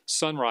to,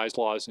 sunrise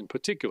laws in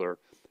particular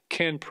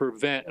can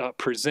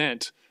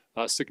present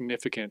a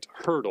significant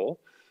hurdle.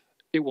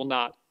 It will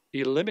not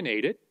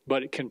eliminate it,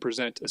 but it can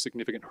present a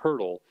significant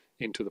hurdle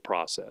into the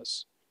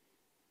process.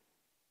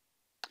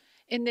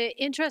 In the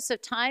interest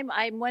of time,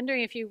 I'm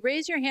wondering if you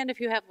raise your hand if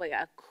you have like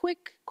a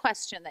quick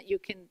question that you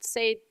can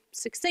say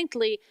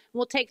succinctly.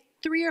 We'll take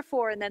 3 or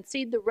 4 and then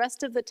cede the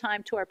rest of the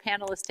time to our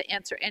panelists to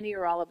answer any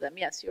or all of them.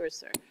 Yes, yours,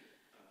 sir.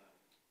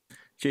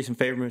 Jason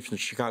Faberman from the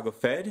Chicago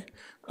Fed.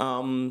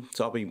 So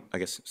I'll be, I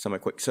guess,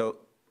 semi-quick. So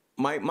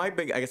my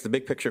big, I guess the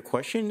big picture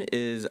question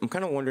is, I'm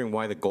kind of wondering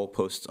why the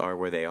goalposts are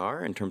where they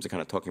are in terms of kind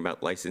of talking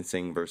about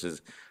licensing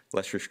versus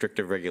less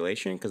restrictive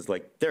regulation. Because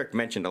like Derek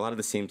mentioned, a lot of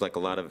this seems like a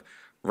lot of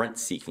rent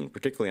seeking,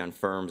 particularly on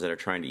firms that are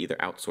trying to either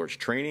outsource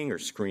training or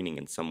screening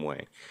in some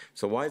way.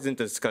 So why isn't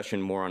the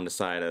discussion more on the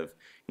side of,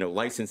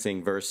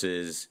 licensing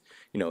versus,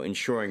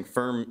 ensuring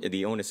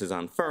the onus is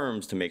on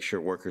firms to make sure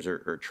workers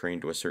are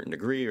trained to a certain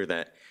degree, or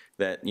that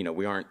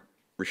we aren't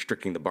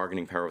restricting the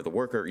bargaining power of the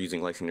worker,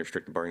 using licensing to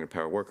restrict the bargaining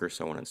power of workers,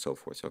 so on and so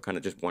forth. So kind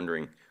of just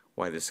wondering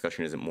why the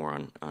discussion isn't more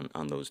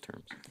on those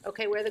terms.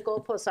 Okay, where the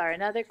goalposts are.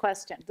 Another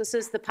question. This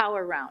is the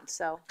power round,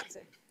 so.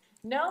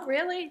 No,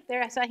 really?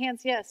 There are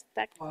hands, yes.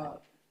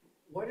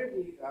 What are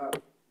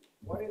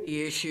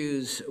the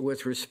issues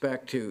with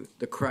respect to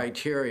the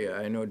criteria?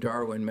 I know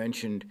Darwyyn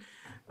mentioned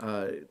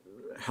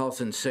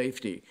health and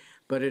safety,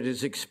 but it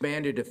is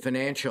expanded to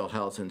financial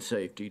health and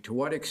safety. To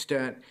what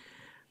extent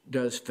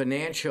does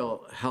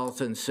financial health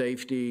and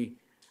safety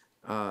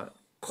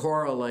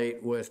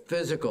correlate with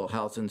physical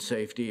health and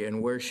safety,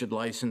 and where should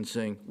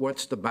licensing,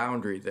 what's the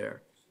boundary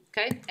there?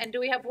 Okay, and do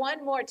we have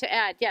one more to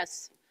add?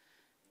 Yes.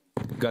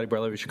 Gotti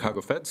Barley,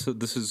 Chicago Fed. So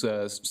this is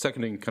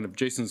seconding kind of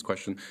Jason's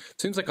question. It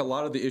seems like a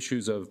lot of the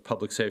issues of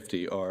public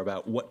safety are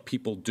about what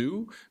people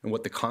do and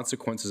what the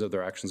consequences of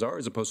their actions are,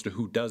 as opposed to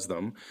who does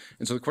them.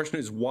 And so the question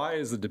is, why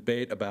is the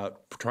debate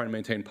about trying to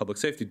maintain public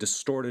safety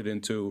distorted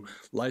into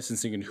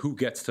licensing and who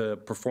gets to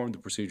perform the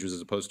procedures,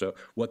 as opposed to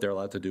what they're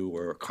allowed to do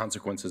or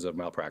consequences of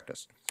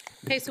malpractice?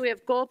 Okay, so we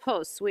have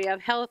goalposts. We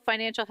have health,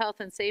 financial health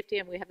and safety,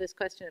 and we have this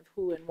question of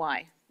who and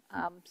why.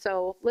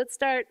 So let's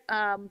start,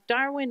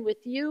 Darwyyn,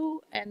 with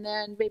you, and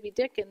then maybe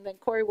Dick, and then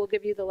Cory will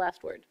give you the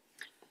last word.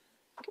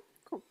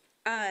 Cool.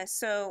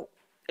 So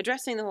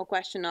addressing the whole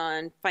question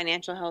on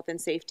financial health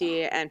and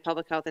safety and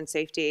public health and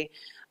safety,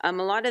 a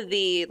lot of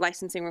the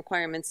licensing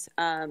requirements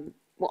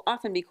will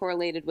often be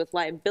correlated with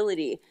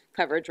liability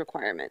coverage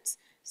requirements.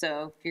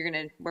 So if you're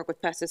going to work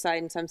with pesticide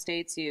in some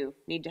states, you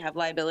need to have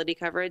liability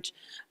coverage.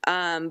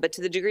 But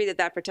to the degree that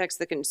that protects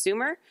the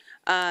consumer,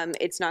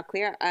 it's not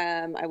clear.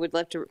 I would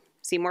love to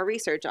see more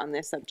research on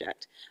this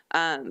subject.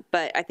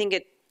 But I think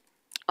it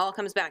all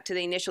comes back to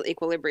the initial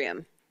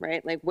equilibrium,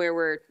 right? Like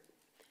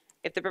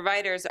if the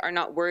providers are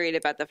not worried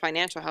about the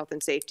financial health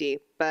and safety,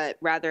 but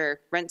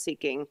rather rent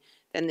seeking,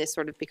 then this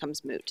sort of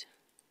becomes moot.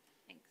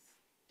 Thanks.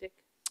 Dick?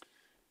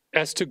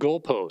 As to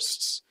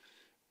goalposts,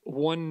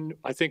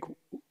 I think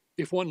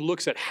if one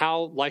looks at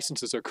how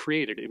licenses are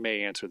created, it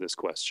may answer this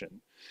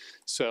question.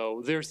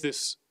 So there's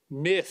this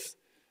myth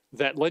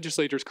that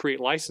legislators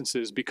create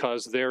licenses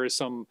because there is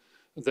some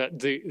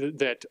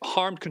that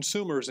harmed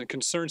consumers and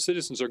concerned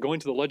citizens are going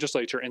to the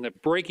legislature and they're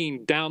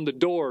breaking down the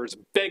doors,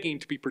 begging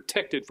to be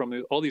protected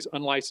from all these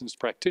unlicensed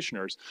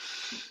practitioners.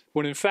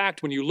 When in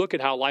fact, when you look at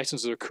how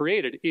licenses are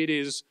created, it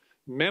is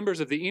members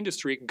of the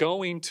industry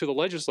going to the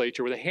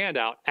legislature with a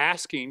handout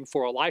asking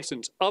for a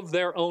license of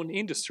their own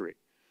industry.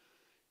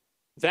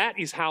 That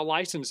is how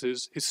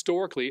licenses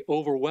historically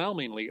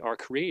overwhelmingly are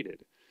created.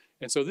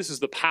 And so this is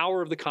the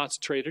power of the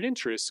concentrated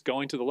interests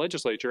going to the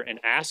legislature and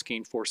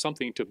asking for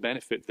something to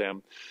benefit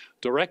them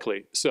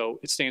directly. So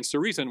it stands to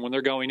reason when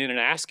they're going in and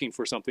asking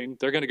for something,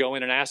 they're going to go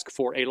in and ask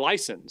for a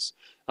license,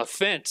 a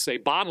fence, a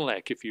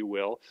bottleneck, if you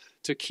will,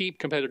 to keep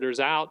competitors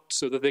out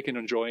so that they can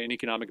enjoy an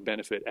economic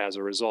benefit as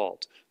a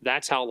result.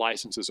 That's how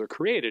licenses are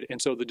created.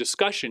 And so the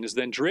discussion is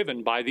then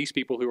driven by these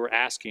people who are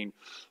asking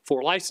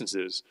for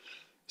licenses.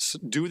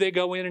 Do they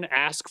go in and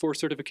ask for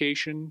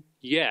certification?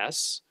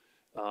 Yes.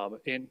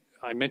 And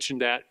I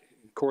mentioned that,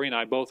 Cory and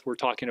I both were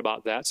talking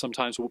about that.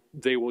 Sometimes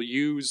they will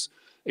use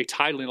a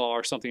titling law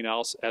or something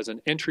else as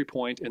an entry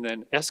point and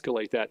then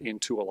escalate that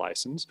into a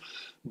license.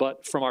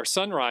 But from our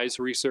Sunrise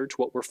research,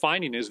 what we're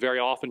finding is very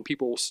often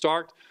people will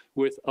start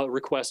with a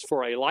request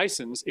for a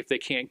license. If they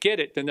can't get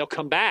it, then they'll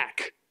come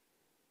back.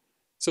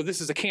 So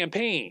this is a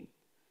campaign.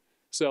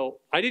 So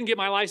I didn't get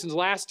my license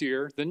last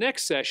year. The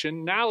next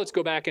session, now let's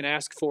go back and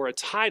ask for a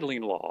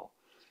titling law.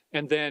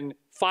 And then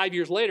 5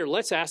 years later,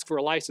 let's ask for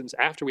a license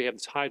after we have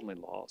the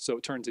titling law. So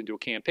it turns into a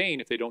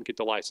campaign if they don't get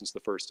the license the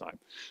first time.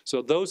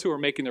 So those who are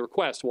making the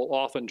request will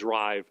often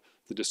drive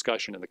the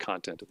discussion and the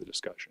content of the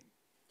discussion. Do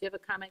you have a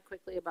comment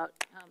quickly about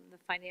the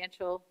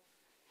financial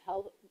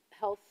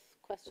health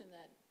question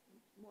that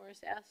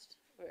Morris asked?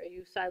 Or are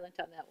you silent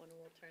on that one and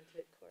we'll turn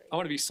to Cory? I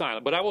want to be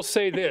silent, but I will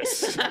say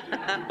this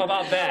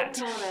about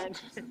that.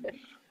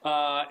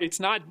 It's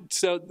not,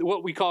 so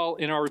what we call,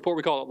 in our report,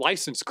 we call it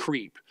license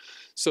creep.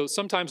 So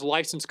sometimes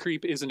license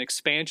creep is an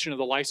expansion of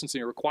the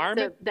licensing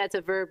requirement. That's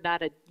a verb,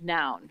 not a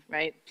noun,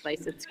 right?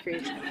 License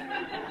creep.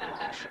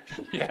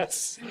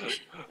 Yes.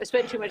 I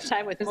spent too much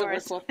time with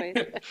Morris.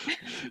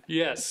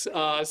 Yes.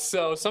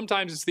 So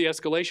sometimes it's the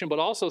escalation, but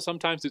also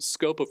sometimes it's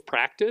scope of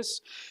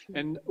practice.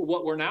 And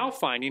what we're now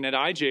finding at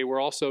IJ,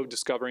 we're also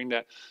discovering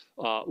that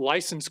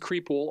license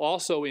creep will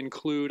also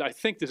include, I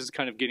think this is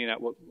kind of getting at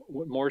what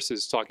Morris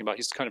is talking about.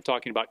 He's kind of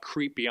talking about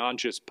creep beyond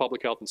just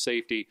public health and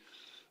safety,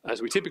 as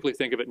we typically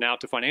think of it now,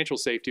 to financial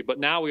safety. But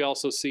now we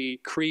also see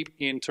creep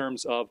in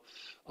terms of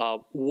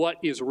what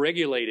is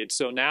regulated.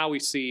 So now we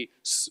see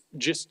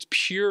just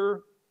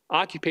pure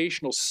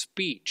occupational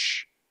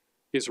speech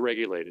is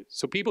regulated.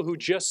 So people who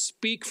just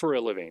speak for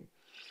a living,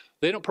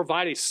 they don't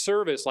provide a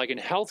service like in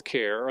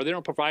healthcare, or they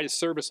don't provide a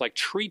service like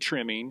tree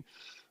trimming.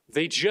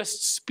 They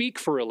just speak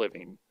for a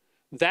living.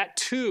 That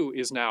too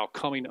is now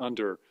coming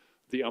under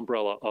the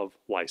umbrella of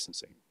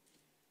licensing.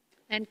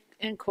 And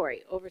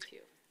Cory, over to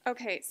you.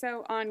 Okay,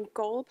 so on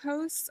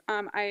goalposts,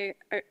 I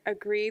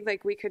agree,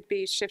 like we could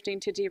be shifting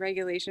to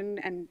deregulation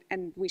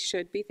and we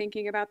should be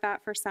thinking about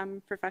that for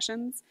some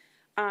professions.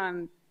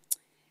 And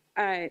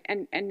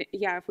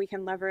yeah, if we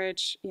can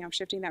leverage,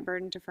 shifting that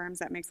burden to firms,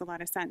 that makes a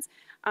lot of sense.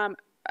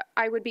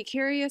 I would be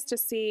curious to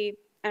see,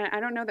 and I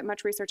don't know that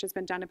much research has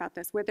been done about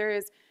this, where there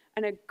is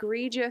an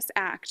egregious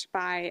act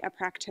by a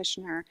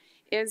practitioner,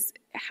 is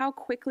how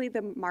quickly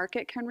the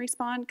market can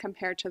respond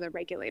compared to the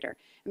regulator.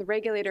 And the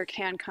regulator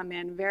can come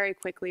in very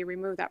quickly,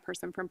 remove that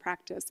person from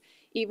practice,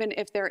 even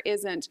if there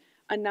isn't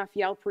enough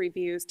Yelp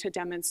reviews to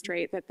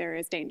demonstrate that there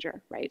is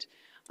danger, right?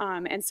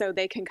 And so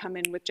they can come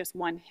in with just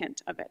one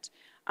hint of it.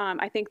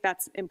 I think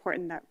that's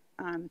important. That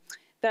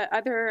the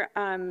other,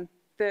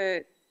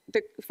 the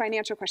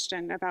financial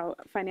question about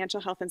financial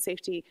health and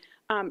safety,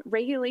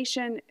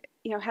 regulation,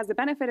 has the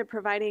benefit of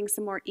providing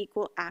some more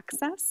equal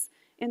access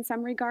in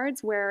some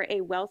regards, where a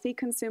wealthy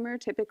consumer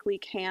typically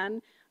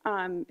can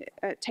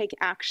take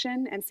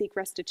action and seek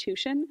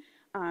restitution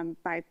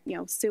by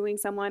suing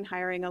someone,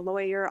 hiring a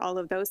lawyer, all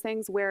of those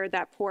things, where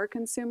that poor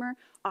consumer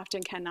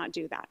often cannot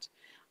do that.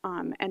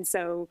 And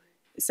so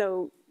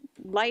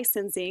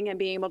licensing and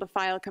being able to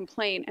file a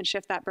complaint and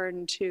shift that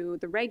burden to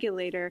the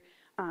regulator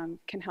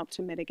can help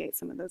to mitigate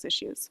some of those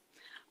issues.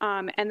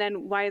 And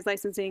then why is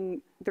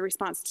licensing the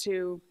response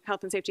to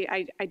health and safety?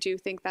 I do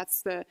think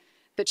that's the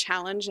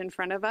challenge in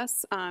front of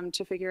us,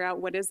 to figure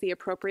out what is the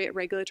appropriate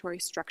regulatory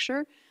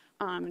structure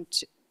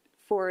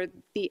for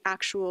the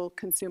actual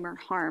consumer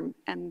harm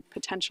and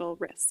potential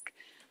risk.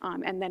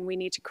 And then we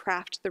need to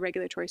craft the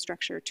regulatory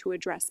structure to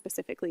address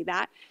specifically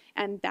that,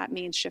 and that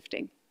means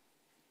shifting.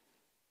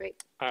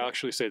 Great. I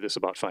actually say this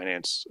about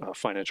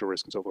financial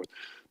risk and so forth.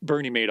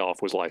 Bernie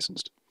Madoff was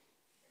licensed.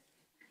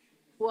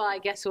 Well, I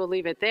guess we'll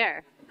leave it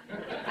there.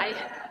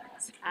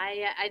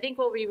 I think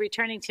we'll be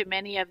returning to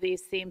many of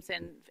these themes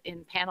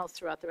in panels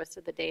throughout the rest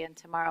of the day and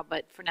tomorrow,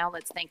 but for now,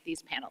 let's thank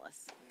these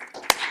panelists.